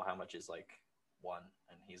like, oh, how much is like one?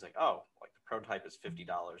 And he's like, oh, like the prototype is $50,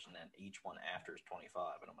 and then each one after is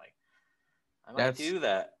 $25. And I'm like, I might do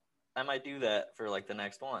that. I might do that for like the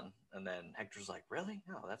next one. And then Hector's like, really?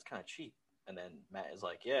 No, that's kind of cheap. And then Matt is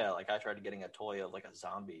like, yeah, like I tried getting a toy of like a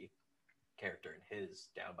zombie character in his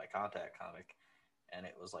Down by Contact comic, and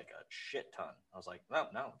it was like a shit ton. I was like, no,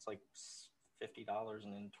 it's like $50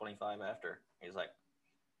 and then $25 after. He's like,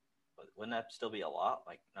 but wouldn't that still be a lot?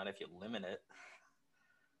 Like, not if you limit it.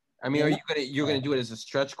 I mean, you're gonna do it as a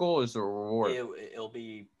stretch goal or as a reward? It'll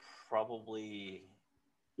be probably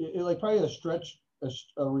Like probably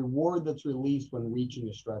a reward that's released when reaching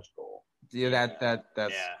a stretch goal. Yeah, that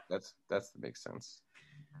makes sense.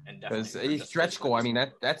 And Because definitely a stretch goal, I mean,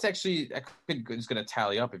 that's actually is going to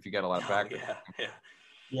tally up if you get a lot of backers.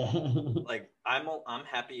 Yeah. Like I'm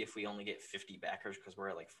happy if we only get 50 backers because we're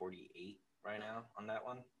at like 48 right now on that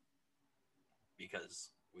one,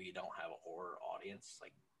 because we don't have a horror audience.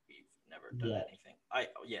 Like we've never done anything.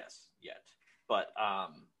 Yes, yet. But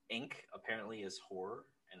Ink apparently is horror,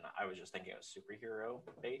 and I was just thinking it was superhero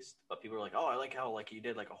based. But people were like, "Oh, I like how like you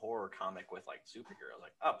did like a horror comic with like superheroes."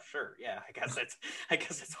 Like, "Oh, sure, yeah, I guess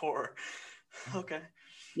it's horror." Okay.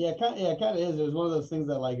 Yeah, it kind of is. It was one of those things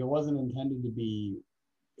that like it wasn't intended to be.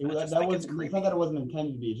 It's not that it wasn't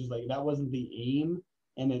intended to be. It's just like that wasn't the aim,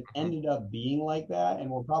 and it ended up being like that. And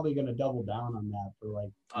we're probably going to double down on that for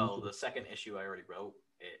like. Oh, the second issue I already wrote.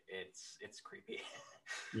 It's creepy.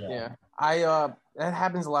 Yeah. That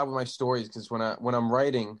happens a lot with my stories, because when I'm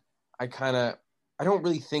writing, I don't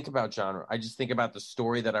really think about genre. I just think about the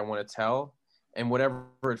story that I want to tell, and whatever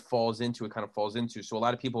it falls into, it kind of falls into. So a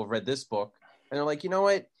lot of people have read this book and they're like, you know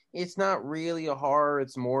what? It's not really a horror.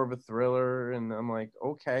 It's more of a thriller. And I'm like,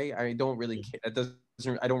 okay, I don't really care.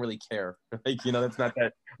 I don't really care. Like, you know, that's not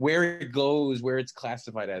that where it goes, where it's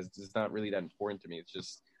classified as, it's not really that important to me. It's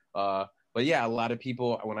just, but yeah, a lot of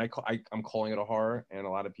people, when I'm calling it a horror, and a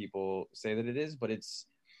lot of people say that it is, but it's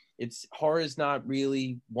horror is not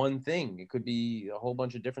really one thing. It could be a whole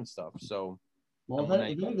bunch of different stuff. So, well, if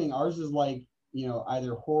anything, ours is like, you know,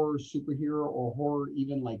 either horror, superhero, or horror,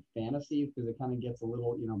 even like fantasy, because it kind of gets a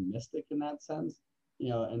little, you know, mystic in that sense, you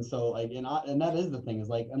know. And so like, and that is the thing, is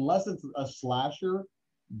like, unless it's a slasher,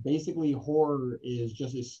 basically horror is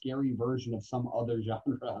just a scary version of some other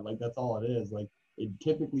genre. Like that's all it is. Like it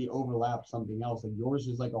typically overlaps something else. Like yours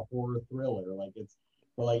is like a horror thriller. Like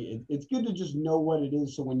it's good to just know what it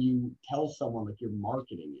is. So when you tell someone, like you're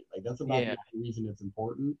marketing it, like that's about the reason it's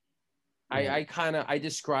important. I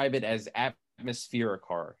describe it as atmospheric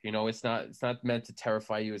horror. You know, it's not meant to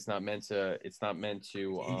terrify you. It's not meant to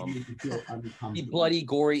be bloody,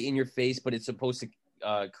 gory in your face, but it's supposed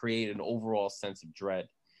to create an overall sense of dread.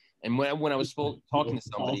 And when I was talking to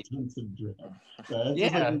somebody, sense of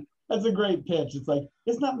dread. That's a great pitch. It's like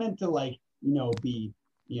it's not meant to like, you know, be,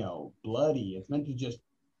 you know, bloody. It's meant to just,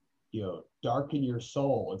 you know, darken your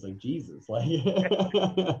soul. It's like Jesus, like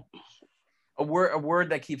a word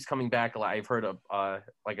that keeps coming back a lot. I've heard of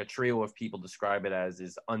like a trio of people describe it as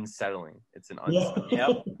is unsettling. It's an unsettling.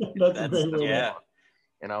 Yep. That's a great word. Yeah.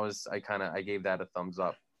 And I gave that a thumbs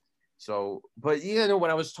up. So, but you know, when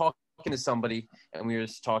I was talking to somebody and we were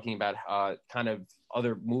just talking about kind of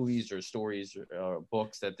other movies or stories or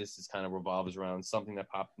books that this is kind of revolves around, something that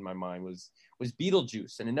popped in my mind was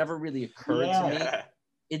Beetlejuice, and it never really occurred to me.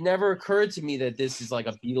 It never occurred to me that this is like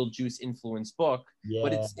a Beetlejuice influenced book,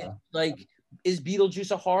 but it's like, is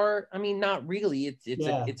Beetlejuice a horror? I mean, not really. It's a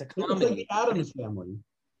comedy. It's like the Addams Family.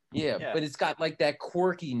 Yeah, but it's got like that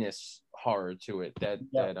quirkiness horror to it that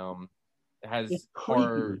has it's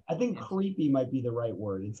horror. I think creepy might be the right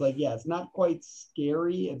word. It's like, it's not quite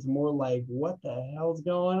scary. It's more like, what the hell's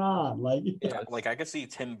going on? Like, like I could see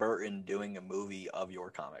Tim Burton doing a movie of your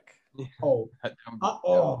comic.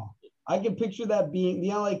 I can picture that being, you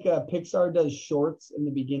know, like Pixar does shorts in the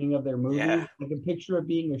beginning of their movie. Yeah. I can picture it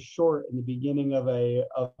being a short in the beginning of a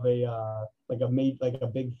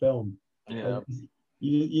big film. Yeah. Like,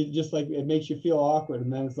 you just like, it makes you feel awkward,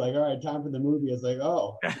 and then it's like, all right, time for the movie. It's like,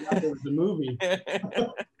 oh, now there's the movie.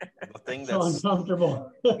 The thing so that's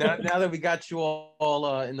uncomfortable. now that we got you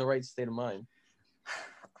all in the right state of mind.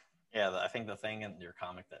 Yeah, I think the thing in your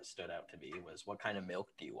comic that stood out to me was, what kind of milk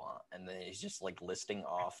do you want? And then he's just like listing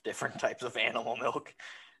off different types of animal milk.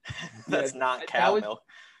 That's not cow milk.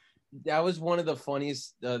 That was one of the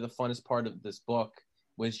funniest, the funnest part of this book.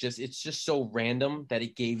 Was just, it's just so random that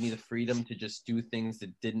it gave me the freedom to just do things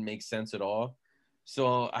that didn't make sense at all.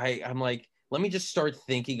 So I'm like, let me just start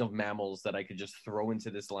thinking of mammals that I could just throw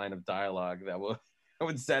into this line of dialogue that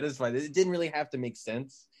would satisfy. It didn't really have to make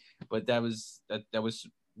sense, but that was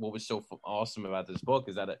what was so awesome about this book,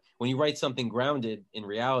 is that when you write something grounded in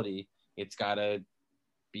reality, it's gotta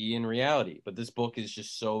be in reality. But this book is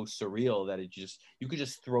just so surreal that you could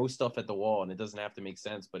just throw stuff at the wall and it doesn't have to make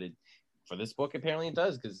sense, but for this book, apparently it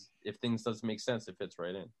does, because if things doesn't make sense, it fits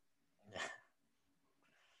right in.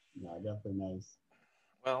 Yeah, definitely nice.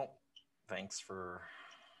 Well, thanks for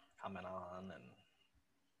coming on and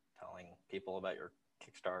telling people about your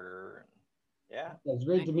Kickstarter. And Yeah. It's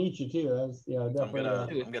great to meet you too. That's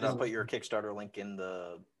definitely. I'm gonna put your Kickstarter link in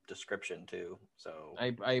the description too. So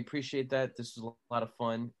I appreciate that. This was a lot of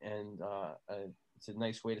fun, and it's a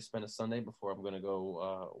nice way to spend a Sunday before I'm going to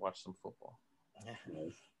go watch some football. yeah.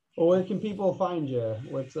 Nice. Well, where can people find you?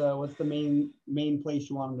 What's the main place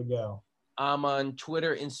you want them to go? I'm on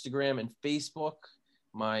Twitter, Instagram, and Facebook.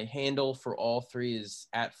 My handle for all three is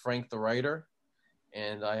at Frank the Writer.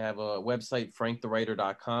 And I have a website,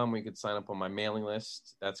 frankthewriter.com, where you can sign up on my mailing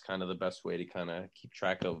list. That's kind of the best way to kind of keep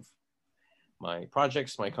track of my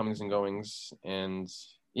projects, my comings and goings. And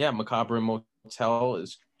yeah, Macabre Motel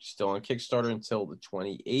is still on Kickstarter until the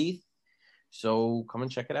 28th. So come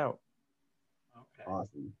and check it out. Okay.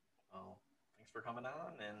 Awesome. Well, thanks for coming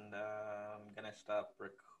on, and I'm gonna stop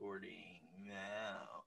recording now.